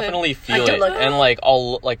I can Exactly. definitely feel I it, look- and like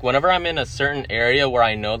I'll like whenever I'm in a certain area where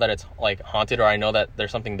I know that it's like haunted or I know that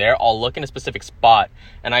there's something there, I'll look in a specific spot,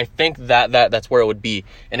 and I think that's where it would be.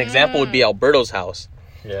 An example would be Alberto's house.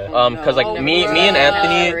 Yeah. Because like me and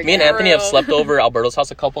Anthony have slept over at Alberto's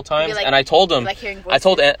house a couple times, like- and I told him, like hearing I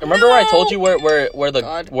told, voices. remember where I told you where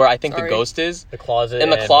God. I think Sorry. the ghost is The closet.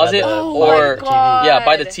 in the and closet, by the- or my God. yeah,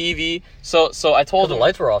 by the TV. So I told the him,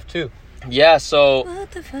 lights were off too. yeah. So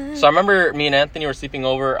What the fuck? I remember me and Anthony were sleeping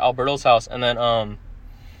over at Alberto's house, and then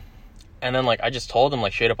like I just told him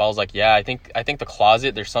like straight up, I was like, yeah, I think the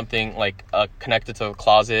closet, there's something like connected to the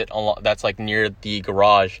closet that's like near the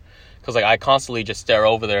garage, because like I constantly just stare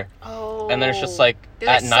over there, and then it's just like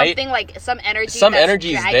There's at night something like some energy. some that's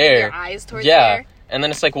energy's dragging there. Your eyes towards Yeah. there. And then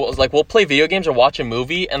it's like we'll play video games or watch a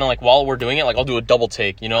movie, and then like while we're doing it, like I'll do a double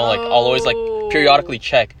take, you know, like I'll always like periodically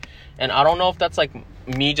check. And I don't know if that's like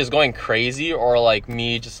me just going crazy or like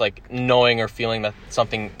me just like knowing or feeling that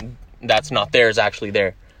something that's not there is actually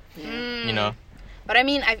there. You know? But I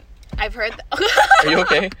mean, I've heard. Are you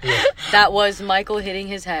okay? That was Michael hitting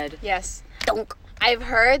his head. Yes. Donk. I've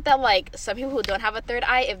heard that like some people who don't have a third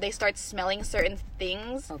eye, if they start smelling certain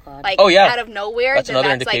things, Oh, God. like Oh, yeah. out of nowhere, That's then another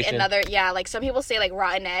that's indication. like another like some people say like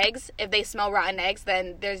rotten eggs. If they smell rotten eggs,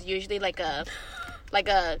 then there's usually like a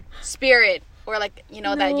spirit or like, you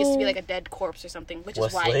know, that used to be like a dead corpse or something, which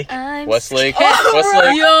is why. Westlake.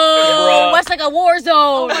 Westlake. Yo, Bruh. West like a war zone.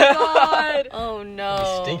 Oh my God. Oh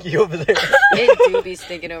no. Stinky over there. It do be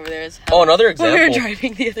stinking over there as hell. Oh, another When we were example.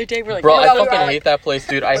 driving the other day, we're like, Bro, no, I no, fucking no. hate that place,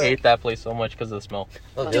 dude. I hate that place so much because of the smell.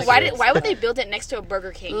 Dude, why would they build it next to a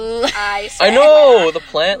Burger King? I I know the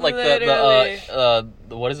plant, like Literally.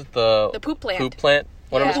 the what is it, the poop plant. Poop plant,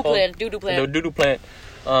 whatever Yeah. it's called. Doo-doo The plant. doo-doo plant.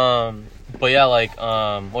 But yeah, like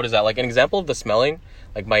what is that? Like an example of the smelling.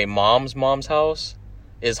 Like my mom's house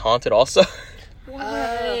is haunted also.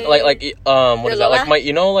 like what is that? Like Lola?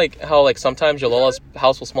 you know, like how like sometimes your Lola's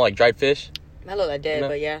house will smell like dried fish. I look like dead, No.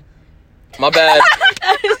 but yeah. My bad.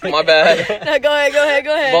 My bad. No, go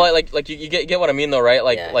ahead. But like you get what I mean though, right?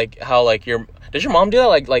 Like Yeah. like how like does your mom do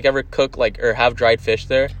that? Like ever cook like or have dried fish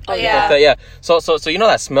there? Oh, yeah. Like that, yeah. So you know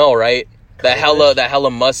that smell, right? That hella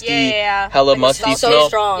musty, Yeah. hella Like the musty salt- so smell.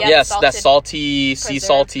 strong. Yeah, Yes, the that salted, salty, sea preserved,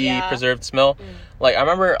 salty, yeah. preserved smell. Like I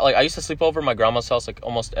remember, like I used to sleep over at my grandma's house like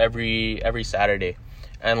almost every Saturday,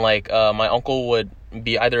 and like my uncle would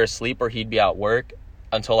be either asleep or he'd be at work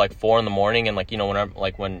until like 4 a.m, and like, you know,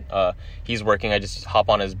 when he's working, I just hop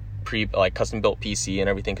on his custom built PC and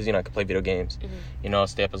everything, because, you know, I could play video games, you know,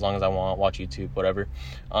 stay up as long as I want, watch YouTube, whatever.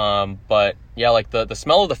 But yeah, like the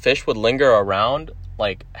smell of the fish would linger around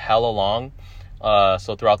like hella long,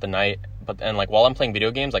 so throughout the night. And like while I'm playing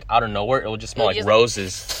video games, like out of nowhere, it would just smell like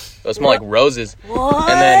roses. It would smell like roses.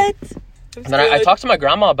 What? And then I talked to my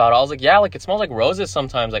grandma about it. I was like, yeah, like it smells like roses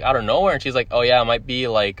sometimes, like out of nowhere. And she's like, oh yeah, it might be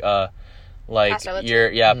like Past relative?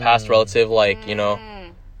 your past relative, like, you know,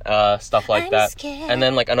 stuff like I'm that. scared. And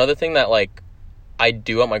then like another thing that like I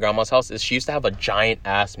do at my grandma's house is she used to have a giant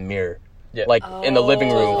ass mirror. Yeah. Like in the living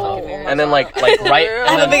room, Oh, and then like right. I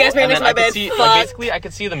have a big ass mirror next to my bed. Like Fuck. basically, I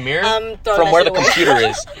could see the mirror I'm throwing from that where shit the away. computer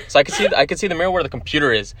is. So I could see the mirror where the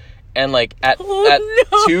computer is, and like at no.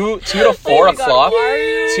 2 to 4 my God, o'clock, why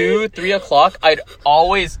are you- 2-3 o'clock, I'd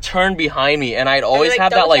always turn behind me, and I'd always like,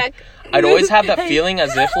 have that double like. check. I'd always have that feeling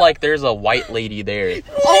as if like there's a white lady there. You know,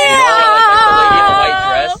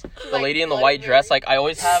 Oh, like the lady in the white dress. Like I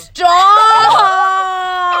always have Stop!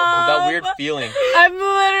 that weird feeling. I'm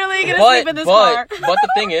literally gonna sleep in this car. But the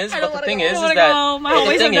thing is, I wanna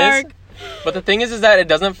go. but the thing is that it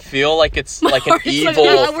doesn't feel like it's like an heart's like, evil.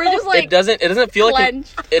 yeah, we're just, like, it doesn't feel like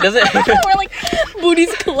it doesn't. We're like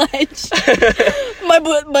booty's clenched. My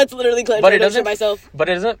butt's literally clenched. But it I don't shit doesn't. myself. But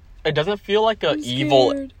it doesn't. it doesn't feel like an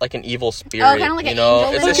evil spirit. Oh, kinda like you an know?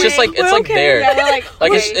 angel. It's just like it's like there. Yeah, we're like,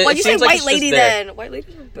 Like, wait, it why'd you say seems like white it's lady just there. then? White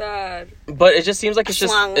ladies are bad. But it just seems like it's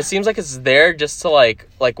just Slung. it seems like it's there just to like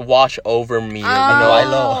wash over me. You know?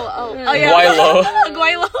 Oh, yeah.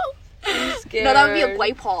 Guaylo. I'm scared. No, that would be a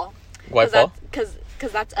guaypaw. Guaypo?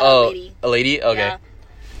 Because that's a Oh, lady. a lady? Okay. Yeah.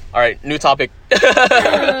 All right, new topic.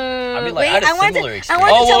 I mean, like, I had a similar I experience. want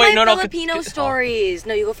Oh, to tell wait, my no, Filipino stories.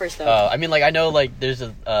 No, you go first though. I mean, like, I know, like, there's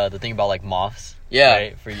the thing about, like, moths. Yeah.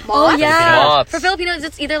 Right? For Oh yeah, Moths. for Filipinos,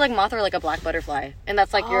 it's either like moth or like a black butterfly, and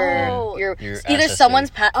that's like Oh. your Your either ancestor. someone's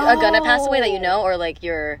gonna pass away that you know, or like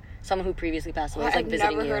your someone who previously passed away is like I've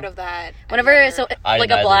visiting never you. heard of that. Whenever so I like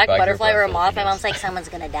didn't a black either, but I grew butterfly up or a around moth, my Filipinos. mom's like, someone's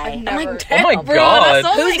gonna die. I'm never- like, Oh my damn, bro, God.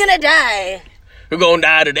 that's so who's gonna die? Who gonna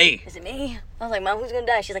die today? Is it me? I was like, Mom, who's gonna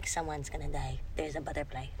die? She's like, someone's gonna die. There's a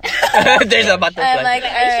butterfly. There's a butterfly. I'm like, Are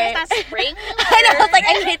you sure alright. it's not spring? I know. I was like,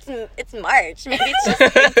 I mean, it's March. Maybe it's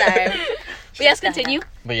just springtime. But yes, continue.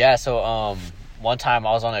 But yeah, so, one time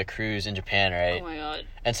I was on a cruise in Japan, right? Oh my god.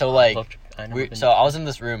 And so, like, I I was in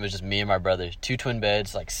this room, it was just me and my brother. 2 twin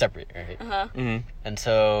beds, like, separate, right? Mm-hmm. And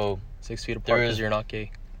so, 6 feet There apart is- because you're not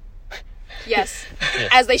gay. Yes. Yeah.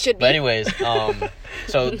 As they should be. but anyways,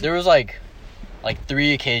 so there was, like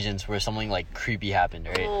 3 occasions where something, like, creepy happened,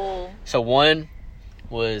 right? Oh. So one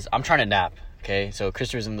was I'm trying to nap, okay? So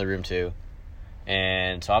Christopher's in the room too.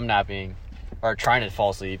 And so I'm napping or trying to fall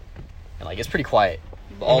asleep. And like it's pretty quiet.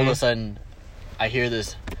 But all of a sudden I hear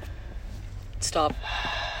this Stop.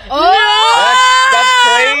 That's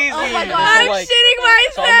crazy. Oh my and god. so, I'm like, shitting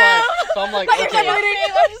myself.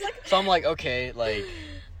 so I'm like okay, like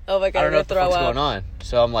Oh my god, I don't know I'm what the gonna fuck's throw going up. on.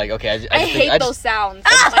 So I'm like, okay, I just I think, hate those sounds.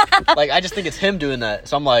 like I just think it's him doing that.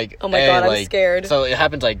 So I'm like, Oh my hey, God, I'm like, scared. So it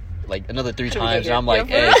happens like another 3 we times, get and I'm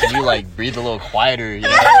here? like, hey, can you like breathe a little quieter? You know?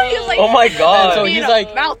 He's like, Oh my god. So he's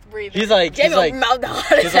like, mouth breathing. he's like, Mouth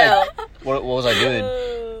hot as he's hell. like, what was I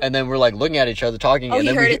doing? And then we're like looking at each other, talking, Oh, and he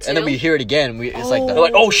then heard we it and then too? we hear it again. It's like They're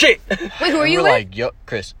like, oh shit. Wait, who are and you we're with? like, yo,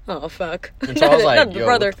 Chris. Oh fuck. And so I was like, Not the yo,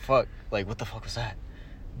 brother. what the fuck? Like, what the fuck was that?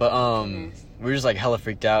 But we were just like hella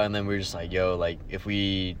freaked out, and then we were just like, yo, like if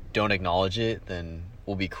we don't acknowledge it, then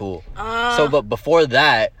we'll be cool. So, but before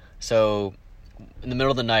that, so in the middle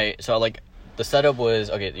of the night, so like the setup was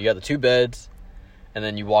okay. You got the 2 beds, and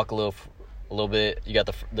then you walk a little bit. You got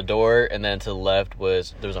the door, and then to the left there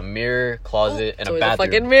was a mirror, closet, and So a it's a bathroom.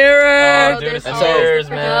 fucking mirror. Oh, dude, it's And the so- mirrors,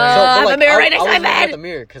 So, man. I have but, a mirror right I next to was my looking at bed. the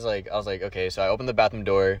mirror because like I was like, okay, so I opened the bathroom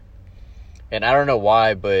door, and I don't know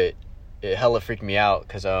why, but it hella freaked me out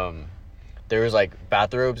because there was like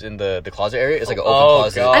bathrobes in the closet area. It's like an open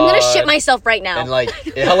closet. God. I'm gonna shit myself right now. And like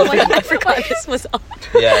it hella freaked me, I forgot this was on.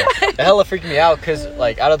 yeah, it hella freaked me out because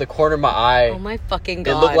like out of the corner of my eye, Oh my fucking it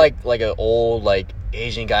god. looked like an old like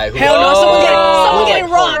Asian guy who Hell no! Oh. Someone Who's getting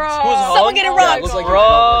like rocked. Who's Someone hung? getting Yeah, it rocked. looked like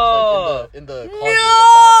Bro. in the closet. Like No.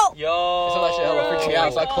 that. Yo. So that shit hella freaked me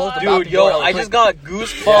out. So I closed the Dude, bathroom yo, door. I just got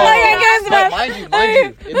goosebumps. I got But mind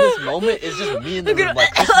you, in this moment, it's just me in the room.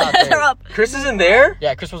 Like Chris is not there. up. Chris isn't there?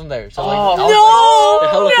 Yeah, Chris wasn't there. So like, Oh. I was, like,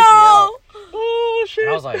 it hella freaked me out. Oh shit.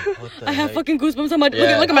 And I was like, what the I have heck? fucking goosebumps on my.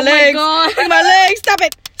 Yeah. Look at my Oh my legs. God. Look at my legs. Stop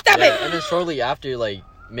it. Stop Yeah, it. and then shortly after, like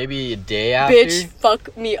maybe a day after, Bitch,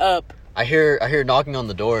 fuck me up. I hear knocking on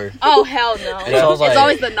the door. Oh hell no! And so I was like, It's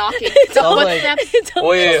always the knocking. I was like, Footsteps.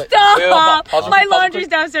 Oh, yeah. Stop. Pause My it laundry's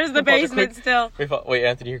quick. downstairs in the Pause it basement quick. still. Wait,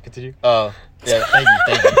 Anthony, here, continue. oh yeah,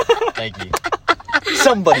 thank you.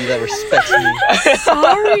 Somebody that respects me.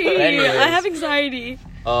 Sorry. Anyways. I have anxiety.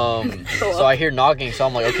 So I hear knocking, so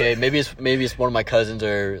I'm like, okay, maybe it's one of my cousins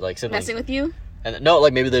or like siblings. Messing with you. And no,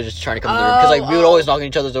 like maybe they're just trying to come in the room because like we would always knock on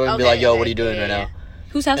each other's door and be Okay, like, yo, okay, what are you doing yeah, right yeah. now?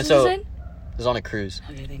 Whose house And is so- this in? It's on a cruise.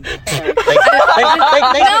 Okay, thank you. Thanks No,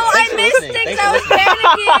 I for missed listening. things. Thanks I for was listening.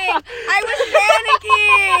 panicking. I was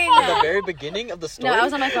At the panicking. very beginning of the story. No, I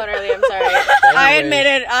was on my phone earlier. I'm sorry.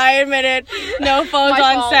 Anyways- I admit it. No phones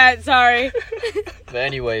My on fault. set. Sorry. But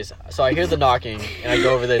anyways, so I hear the knocking and I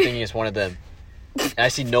go over there thinking it's one of them. And I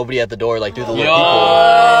see nobody at the door, like through the little peephole.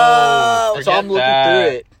 Oh, And so I'm Forget looking that.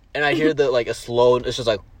 through it and I hear a slow, it's just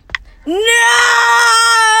like, no!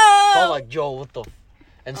 so I'm like, yo, what the?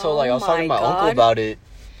 And so like I was talking to my my uncle God. about it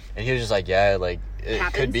and he was just like, yeah, like it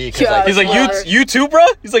Happens. could be. 'Cause, Yeah. like, He's like, Whatever. you too, bro?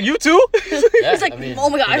 He's like, you too? yeah, It's like, I mean, oh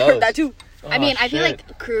my god, who I knows? heard that too. I mean, I feel shit.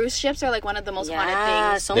 like cruise ships are like one of the most haunted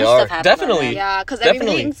Yeah, things. so They much are. stuff happens. on Definitely. that. Yeah, because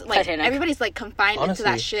Definitely. Titanic. like confined into Honestly.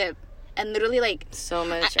 that ship, and literally like So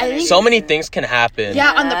much. I think- So many things can happen.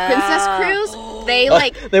 yeah, on the Princess Cruise, they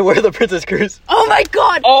like they were the Princess Cruise. oh my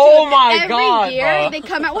god, Oh dude, my every God, year bro. they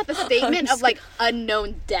come out with a statement of like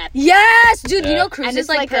unknown death. Yes, dude. You Yeah. know, And cruises it's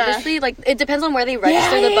like like a- purposely like it depends on where they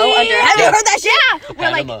register Yeah, the boat under. yeah, Have you yeah. heard that shit? Yeah,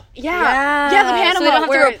 we're like Panama. yeah, the Panama. So they don't have to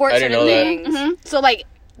where- report I didn't certain know that. things. Mhm. So like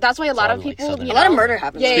that's why a lot of Like, people, southern A lot of murder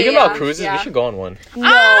happens. Yeah, Speaking yeah, about cruises, yeah. we should go on one.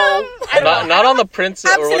 No. Not on the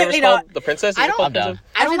Princess or whatever it's Absolutely called. not. The Princess. I Is it don't- called I'm down.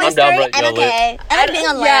 Princess? I don't I'm down, bro. I'm Yo, lit. okay. I like being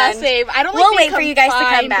on Yeah, land. same. I don't like We'll being wait for you guys to come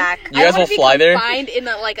confined. back. You guys will fly there? Find in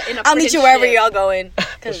a I'll meet you wherever y'all going.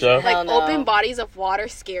 For sure. Like Hell no. open bodies of water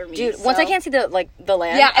scare me. Dude, once I can't see the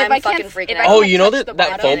land, Yeah, if I'm I can't- fucking freaking if out. I Oh, can't you know touch that the that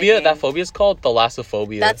bottom. phobia? Anything. That phobia is called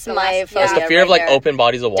thalassophobia. That's The my last- phobia. It's the fear of right like there. open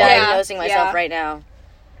bodies of water. Diagnosing myself Yeah. right now.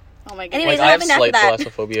 Oh my god. Anyways, Like I have what happened slight after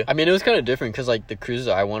that? thalassophobia. I mean, it was kind of different because like the cruises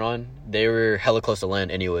I went on, they were hella close to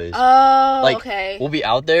land, anyways. Oh, like okay. we'll be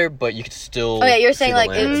out there, but you could still. Oh yeah, you're see saying the like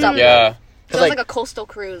land. it stopped. Yeah. So it's like a coastal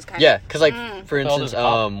cruise kind Yeah, of. because like for Oh, there's instance, a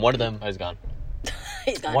cop. one of them, Oh, he's gone.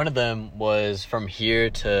 He's gone. one of them was from here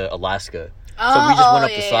to Alaska, Oh, so we just went up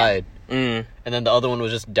yeah, the yeah. side, Mm. and then the other one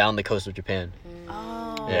was just down the coast of Japan.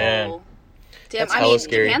 Oh. Yeah. Damn, That's I hella mean,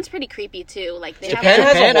 scary. Japan's pretty creepy too. Like they Japan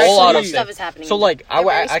have has a whole lot of actually- stuff is happening. So like They're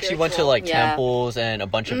very actually went to spiritual. like Yeah. temples and a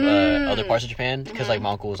bunch of other parts of Japan because like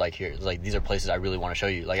my uncle was like, here, like these are places I really want to show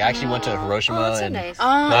you. Like I actually went to Hiroshima oh, that's so and nice.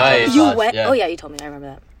 Oh. Nice. You spots, went? yeah. Oh yeah, you told me. I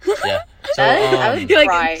remember that. yeah. So I would Like,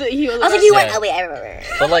 cry. he was I was like, you went? Yeah. Oh wait, I remember.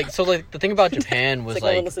 but like the thing about Japan was It's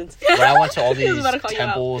like like Little Sins. when I went to all these about to call you out.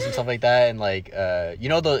 temples and stuff like that, and like you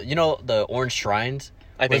know the orange shrines.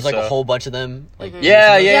 I think There's like so. a whole bunch of them. Like Yeah,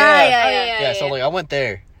 yeah, Yeah, yeah. yeah. yeah. So like I went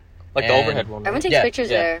there. Like the And- overhead one. Everyone takes Yeah,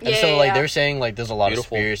 pictures yeah. there. And Yeah, so yeah, like yeah. they were saying like there's a lot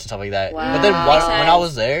Beautiful. of spirits and stuff like that. Wow. But then Makes when I sense.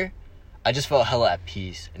 was there, I just felt hella at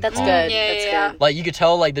peace. And That's calm. good. Yeah, That's yeah. good. Like you could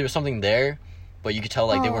tell like there was something there, but you could tell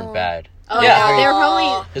like they weren't bad. Oh Yeah. yeah, they were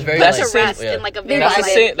probably It's very That's like, the same- rest yeah. in like a They very That's the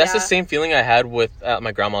vibe. same. That's yeah. the same feeling I had with at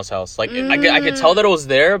my grandma's house. Like I could tell that it was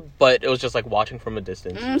there, but it was just like watching from a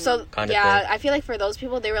distance. So kind of yeah, thing. I feel like for those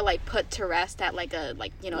people, they were like put to rest at like a at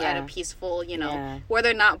Yeah. a peaceful Yeah. where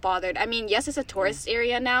they're not bothered. I mean, yes, it's a tourist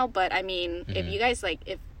area now, but I mean, if Mm-hmm. you guys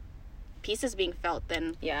if peace is being felt,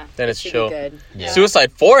 then Yeah. Then it it's should chill. be good. Yeah.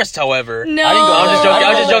 Suicide Forest, however. No, I didn't go I'm just there. joking.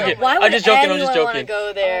 I'm just Oh, joking. Why would I'm just joking. I'm just anyone wanna joking.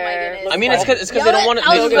 go there? goodness. I mean, it's because they Yeah, don't want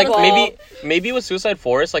I was to. Like gonna maybe with Suicide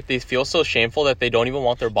Forest, like they feel so shameful that they don't even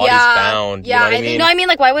want their bodies Yeah. found. Yeah, you know what I I think- mean? No, I mean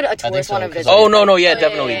like why would a think tourist so, want to 'cause, visit? Oh no, no, Oh, yeah, yeah,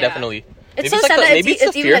 definitely, yeah. definitely. It's Maybe so it's like sad the, that maybe it's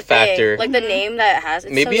it's the even fear a thing. factor. Like the name that it has.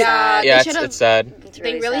 It's Maybe so sad. they yeah, should've- it's sad. It's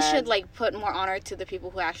they really sad. should like put more honor to the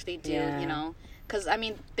people who actually do. Yeah. Because I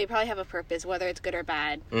mean, they probably have a purpose, whether it's good or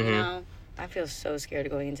bad. You Mhm. know, I feel so scared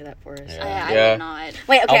going into that forest. Yeah. I Yeah. would not.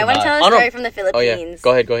 Wait, okay, I I would want to not. tell Oh, a no. story from the Oh Philippines. yeah,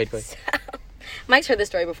 go ahead. Mike's heard this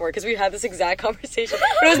story before because we've had this exact conversation.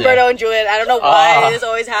 But it was Berto and Julian. I don't know why this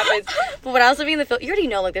always happens. But when I was living in the Philippines, you already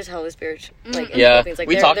know like there's hella spiritual. Like in the Yeah, Philippines, like,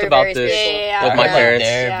 we they're- talked they're about very this spiritual. Yeah. with my Like, parents.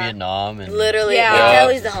 there, Yeah. Vietnam, and Literally, Yeah. yeah. Yeah.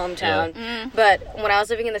 Delhi's the hometown. But when I was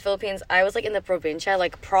living in the Philippines, I was like in the provincia,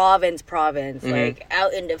 like province, like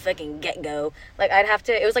out in the fucking get go. Like I'd have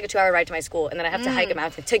to. It was like a 2-hour ride to my school, and then I have to hike a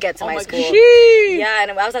mountain to get to my school. Yeah,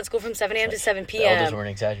 and I was at school from 7 a.m. to 7 the elders p.m. weren't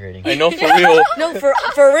exaggerating. I know for real. No,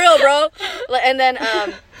 for real, bro. And then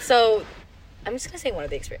so. I'm just gonna say one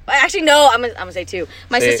of the experience. Actually, no. I'm gonna say two.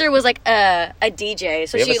 My Say it. sister was like a DJ,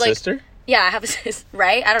 so You have she a like sister? yeah, I have a sister.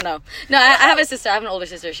 Right? I don't know. No, I have a sister. I have an older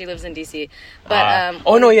sister. She lives in DC. But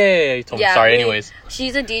Oh no, yeah. You told me. Sorry. we- Anyways,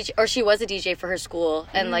 she's a DJ, or she was a DJ for her school,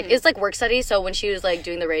 and like it's like work study. So when she was like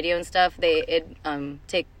doing the radio and stuff, it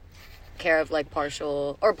take care of like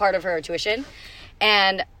partial or part of her tuition,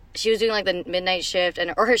 and she was doing like the midnight shift,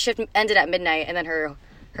 or her shift ended at midnight, and then her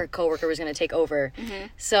coworker was going to take over.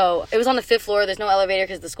 So it was on the 5th floor. There's no elevator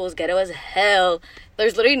because the school's ghetto as hell.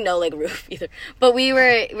 There's literally no like roof either. But we were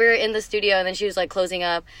in the studio, and then she was like closing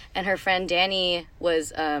up, and her friend Danny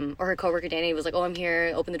was or her coworker Danny was like, "Oh, I'm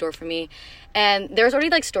here. Open the door for me." And there was already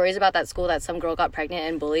like stories about that school that some girl got pregnant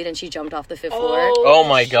and bullied, and she jumped off the 5th floor. oh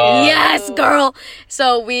my god. Yes, girl.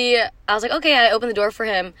 So I was like, okay. I opened the door for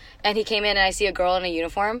him, and he came in, and I see a girl in a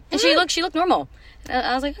uniform, and she looked normal. And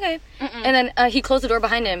I was like, okay. And then he closed the door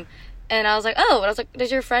behind him, and I was like, oh. And I was like,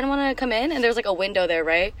 does your friend want to come in? And there's like a window there,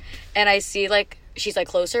 right? And I see like she's like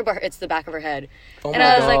closer, but it's the back of her head. Oh And my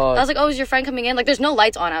I was God. like, oh, is your friend coming in? Like, there's no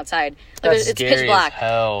lights on outside. Like, That's it's scary pitch black. as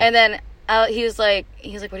hell. And then he was like,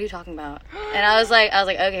 what are you talking about? And I was like,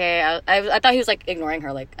 okay. I thought he was like ignoring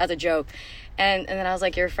her, like as a joke. And then I was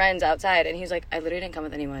like, your friend's outside, and he was like, I literally didn't come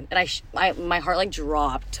with anyone. And my heart like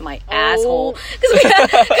dropped to my asshole because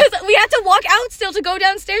we had to walk out still to go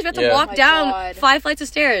downstairs. We had to Yeah. walk Oh my down God. 5 flights of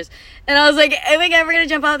stairs. And I was like, am I ever gonna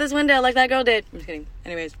jump out this window like that girl did? I'm just kidding.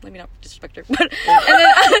 Anyways, let me not disrespect her. But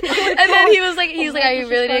and then he was like, I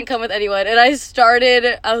really didn't come with anyone. And I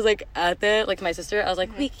was like at my sister. I was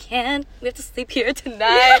like, we have to sleep here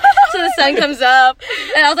tonight so the sun comes up.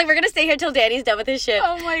 And I was like, we're gonna stay here till Danny's done with his shit.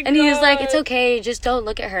 Oh my And he was like, it's God. okay. Just don't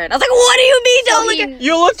look at her. And I was like, what do you mean don't look at her?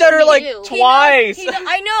 You looked at her like twice.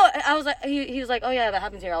 I know. I was like, he was like, oh yeah, that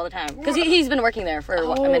happens here all the time. Because he's been working there for a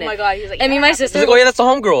minute. Oh my god, he was like, and me and my sister. He's like, oh yeah, that's a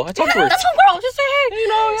homegirl. I talked to her. That's homegirl. Just say hey. You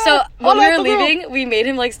know, yeah. So when we were leaving, we made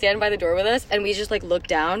him like stand by the door with us, and we just like looked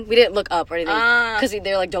down. We didn't look up or anything because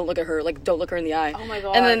they're like, don't look at her. Like, don't look her in the eye. Oh my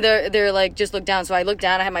god. And then they're like, just look down. So I looked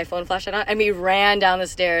down. I had my phone flashlight on, and we ran down the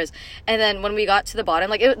stairs. And then when we got to the bottom,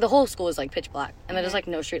 like the whole school is like pitch black, and then there's like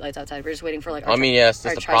no street lights outside. We're just waiting for like. I mean, yes,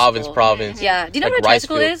 it's the province. Yeah. Do you know like what a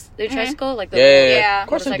tricycle Ricefield. is? The tricycle, like the yeah. Of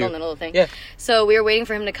course I motorcycle do. and the little thing. Yeah. So we were waiting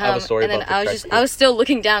for him to come, I have a story and then about the I was still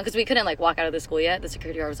looking down because we couldn't like walk out of the school yet. The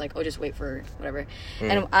security guard was like, "Oh, just wait for whatever."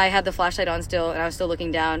 And I had the flashlight on still, and I was still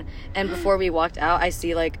looking down. And before we walked out, I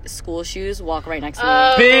see like school shoes walk right next to me.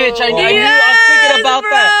 Bitch, I knew. I was thinking about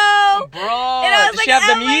that, bro. And I was Did like, she have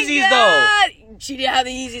the oh my Yeezys God. She didn't have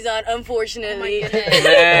the Yeezys on, unfortunately. goodness.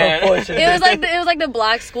 Man. it was like the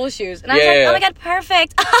black school shoes, and I was like, oh my god,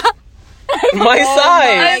 perfect. My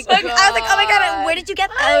size. I was like, oh my god, where did you get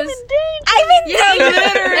those? I'm in danger. Yeah,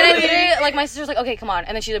 literally. And I literally, like, my sister was like, okay, come on.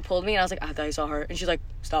 And then she like pulled me, and I was like, I thought you saw her. And she's like,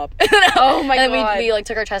 stop. Oh my and then god. we like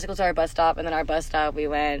took our tricycle to our bus stop, and then our bus stop, we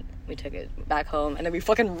took it back home, and then we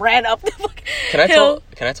fucking ran up the fucking hill.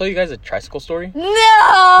 Can I tell you guys a tricycle story? No.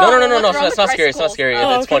 No. It's not scary. It's not scary.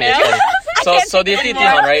 Oh, It's funny. okay. It's funny. So the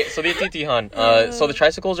Atitihan, right? So the Atitihan. So the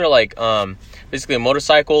tricycles are like basically a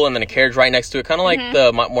motorcycle and then a carriage right next to it, kind of like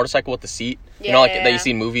the motorcycle with the seat. You know, like that you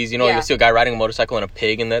see in movies. You know, you'll see a guy riding a motorcycle and a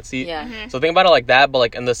pig in that seat. Yeah. So think about it like that, but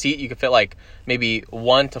like in the seat you could fit like maybe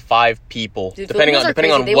 1 to 5 people, Dude, depending on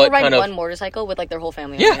they what will ride kind of. one motorcycle with like their whole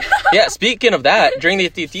family. Yeah, on it. yeah. Speaking of that, during the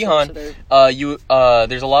Atitihan,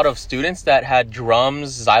 there's a lot of students that had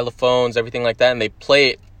drums, xylophones, everything like that, and they play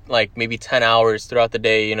it like maybe 10 hours throughout the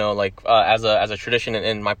day. You know, like as a tradition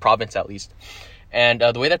in my province at least. And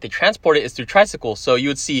the way that they transport it is through tricycles. So you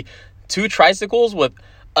would see 2 tricycles with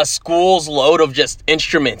a school's load of just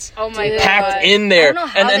instruments packed in there, I don't know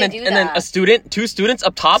how and they do then that. 2 students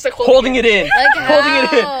up top like holding it in, Like holding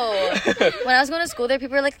it in. how? When I was going to school there,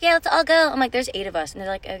 people were like, yeah, let's all go. I'm like, there's 8 of us. And they're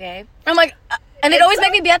like, okay. I'm like, and they'd always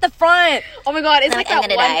make me be at the front. Oh my god, it's I'm like like, I'm that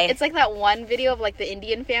gonna one. die. It's like that one video of like the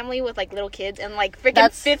Indian family with like little kids, and like freaking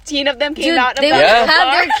That's- 15 of them came Dude, out. Of they the would Yeah.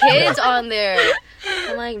 have their kids on there.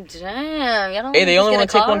 I'm like, damn. Y'all don't Hey, they just only get want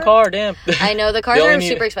a to take one car. Damn. I know, the They cars only are need-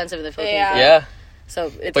 super expensive in the Philippines. Yeah. Yeah,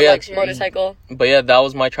 So it's But a yeah. luxury motorcycle. but yeah, that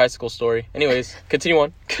was my tricycle story. Anyways, continue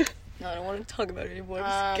on. No, I don't want to talk about it anymore. Um,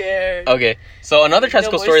 I'm scared. Okay, so another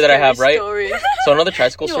tricycle story that I have, right? So another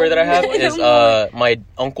tricycle story that I have more, is no my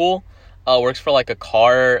uncle works for like a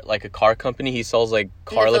car company. He sells like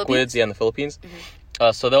car the liquids, in the Philippines.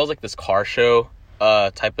 So there was like this car show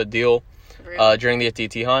type of deal during the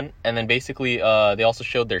Atitihan, and then basically they also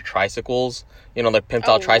showed their tricycles, you know, like pimped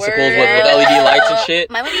out tricycles with LED lights and shit,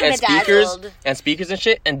 Mine would be and bedazzled. speakers and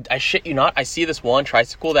shit. And I shit you not, I see this one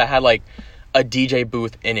tricycle that had like a DJ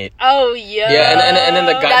booth in it. Oh yeah. Yeah, and then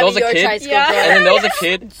the guy, there That'd was be a your kid, tricycle, Yeah. bro. and then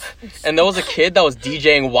there was a kid that was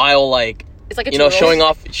DJing while like, It's like a you know,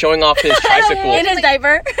 two-year-old. showing off his tricycle, in his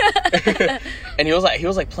diaper. and he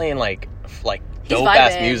was like playing like He's dope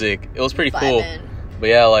ass vibing. music. It was pretty cool. Vibing. But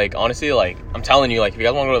yeah, like honestly, like I'm telling you, like if you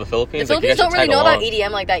guys want to go to the The Philippines, like you Philippines guys don't should really tag know along. about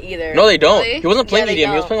EDM like that either. No, they don't. Really? He wasn't playing Yeah, they EDM.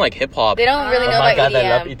 He was don't. playing like hip hop. They don't really know Oh my about god, I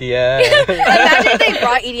love EDM. EDM. Imagine if they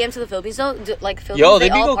brought EDM to the Philippines though. Like Philippines, Yo, they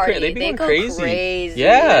they'd be all go party. they be They going go crazy.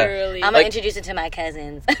 Yeah. Literally. I'm Like- gonna introduce it to my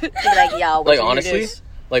cousins. Be like, yo, Like honestly,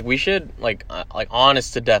 like we should like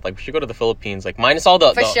honest to death. Like we should go to the Philippines. Like minus all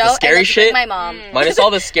the for show. the scary and shit. My mom. Minus all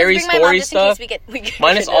the scary Let's bring my mom story just in case stuff. we get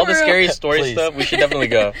Minus all the kidnapped. scary story Please. stuff. We should definitely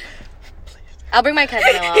go. I'll bring my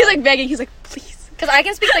cousin along. He's like begging. He's like, please. because I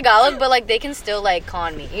can speak Tagalog, but like they can still like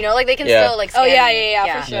con me. You know, like they can Yeah. still like. Oh, scam yeah, me.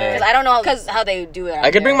 yeah, for sure. Because I don't know how they do it.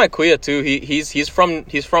 I could bring my kuya too. He's from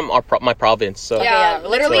my province. So Okay, Yeah, yeah.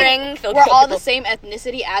 literally. Bring We're Filipino all people. the same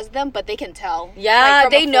ethnicity as them, but they can tell. Yeah, Like,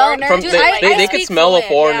 from they a know. foreigner, From Dude, they, I they could speak smell fluent. a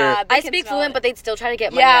foreigner. Yeah, they I can speak smell fluent, it. but they'd still try to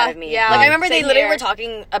get money Yeah, out of me. yeah. Like I remember they Same literally here. were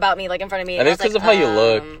talking about me like in front of me. And I it's was 'cause of how you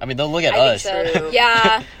look. I mean, they'll look at I us. think so.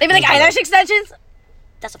 Yeah. They'd be like eyelash extensions.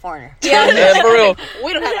 That's a foreigner. Yeah, for real.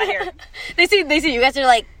 We don't have that here. They see you guys are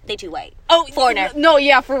like they too white. Oh, Foreigner. No,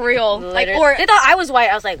 yeah, for real. Like Like, or they thought I was white.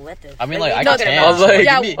 I was like, what the? I mean, frick like, are I you can talking tan. I was like,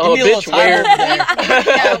 Yeah, give me oh, a little bitch, time. where?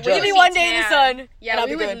 yeah, we Give would me be one day in the tan. sun. and Yeah, I'll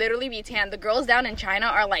we be would good. literally be tan. The girls down in China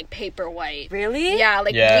are like paper white. Really? Yeah,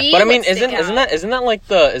 like Yeah. we But I mean, would stick isn't out. that like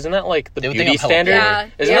the They would beauty think I'm standard? Yeah.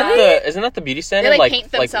 Isn't Yeah. that the beauty They standard? like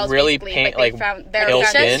paint themselves really basically, paint like, like they found their pale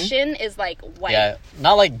skin. foundation is like white. Yeah,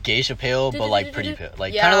 not like geisha pale, but like pretty pale,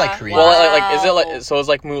 like Yeah. kind of like Korean. Well, like is it Wow. like so? It's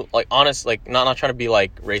like honest, like not trying to be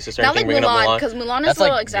like racist or Not anything. like bringing up Mulan, Mulan. because Mulan is That's a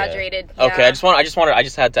little like- exaggerated. Okay, Yeah. I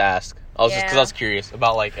just had to ask. I was just because I was curious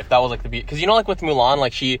about like if that was like the because you know like with Mulan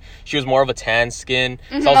like she was more of a tan skin.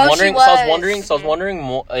 So I was wondering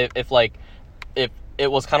more if like if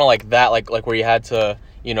it was kind of like that like where you had to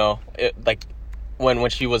like when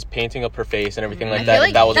she was painting up her face and everything like that.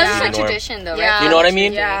 Like that was that's just like tradition though, right? You know what I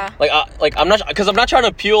mean? Yeah. Like I'm not trying to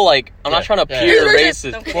appeal not trying to appear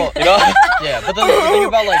racist. Well, you know? Yeah, but then the thing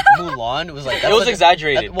about like Mulan was like it was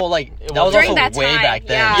exaggerated. That was also that way time, back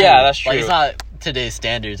then. Yeah, that's true. Like it's not today's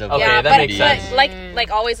standards of okay, yeah, that makes sense. But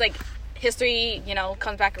like always like history,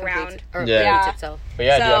 comes back around. Itself. But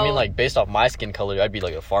yeah, So, dude, I mean, like, based off my skin color, I'd be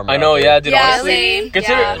like a farmer. I know, yeah, dude. Yeah, honestly, same.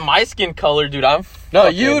 consider my skin color, dude. No,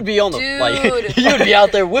 you would be on the you would be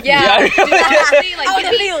out there whipping. Yeah, Yeah. dude, honestly, like Out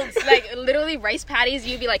in the you'd be, like literally rice patties.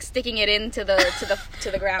 You'd be like sticking it into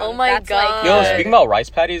the ground. Oh my That's, God. Yo, speaking about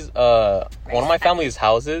rice patties, one of my family's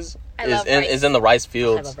houses is in the rice I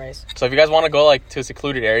fields. love rice. So if you guys want to go like to a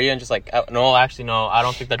secluded area and just like no, actually no, I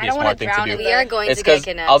don't think that'd be a smart thing to do. We are going It's to get because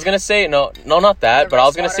kidnapped. I was gonna say no, not that, The but I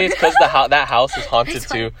was rice gonna say water. it's because that house is haunted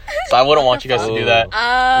too. So I wouldn't want you guys to do that.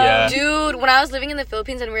 Yeah. Dude, when I was living in the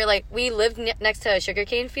Philippines and we lived next to a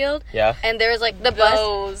sugarcane field. Yeah. And there was like the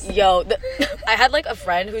Those. bus. Yo, I had like a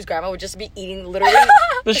friend whose grandma would just be eating literally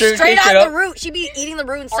The sugar straight cane out straight the up. root. She'd be eating the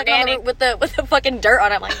root and sucking on the Organic. root with the fucking dirt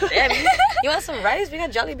on it. I'm like, damn, you want some rice? We got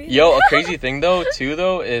Jolly Beans. Yo, a crazy thing though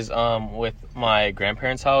is with my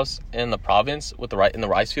grandparents' house in the province in the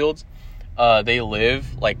rice fields, they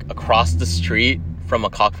live like across the street from a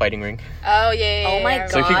cockfighting ring. Oh yeah. Oh my yeah.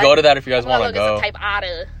 So you God. could go to that if you guys want to Look, go. it's a type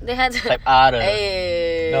otter. They had to. Type Ada.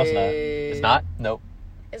 Hey. No, it's not. It's not. Nope.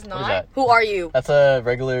 It's What is not. that? Who are you? That's a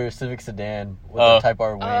regular Civic sedan with Oh. a Type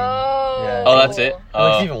R wing. Oh. Yeah. Oh, that's it. It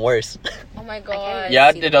looks even worse. Oh my god. Yeah,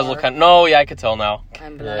 see it the does bar. look kind. No, yeah, I could tell now.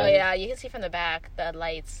 I'm Yeah. Oh blind. yeah, you can see from the back the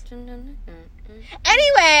lights.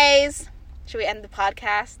 Anyways, should we end the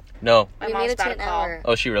podcast? No. My We mom's made it to about an to call. hour.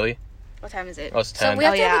 Oh, is she really? What time is it? Oh, it's So 10. we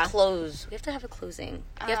have to Oh, have yeah. a close. We have to have a closing.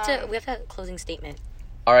 We have to have a closing statement.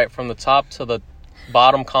 All right, from the top to the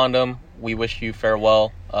bottom condom, we wish you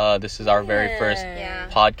farewell. This is our very first Yeah.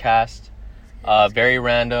 podcast. Very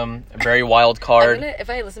random, very wild card. If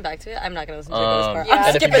I listen back to it, I'm not gonna listen to this part. yeah. I'm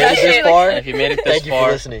And if you skipping made that it this shit. far, And if you made it this thank you far,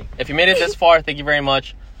 for listening. if you made it this far, thank you very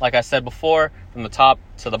much. Like I said before, from the top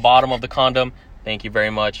to the bottom of the condom, thank you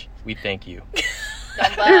very much. We thank you.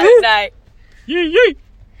 God bless. Night. Yay, yay.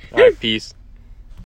 All right, peace.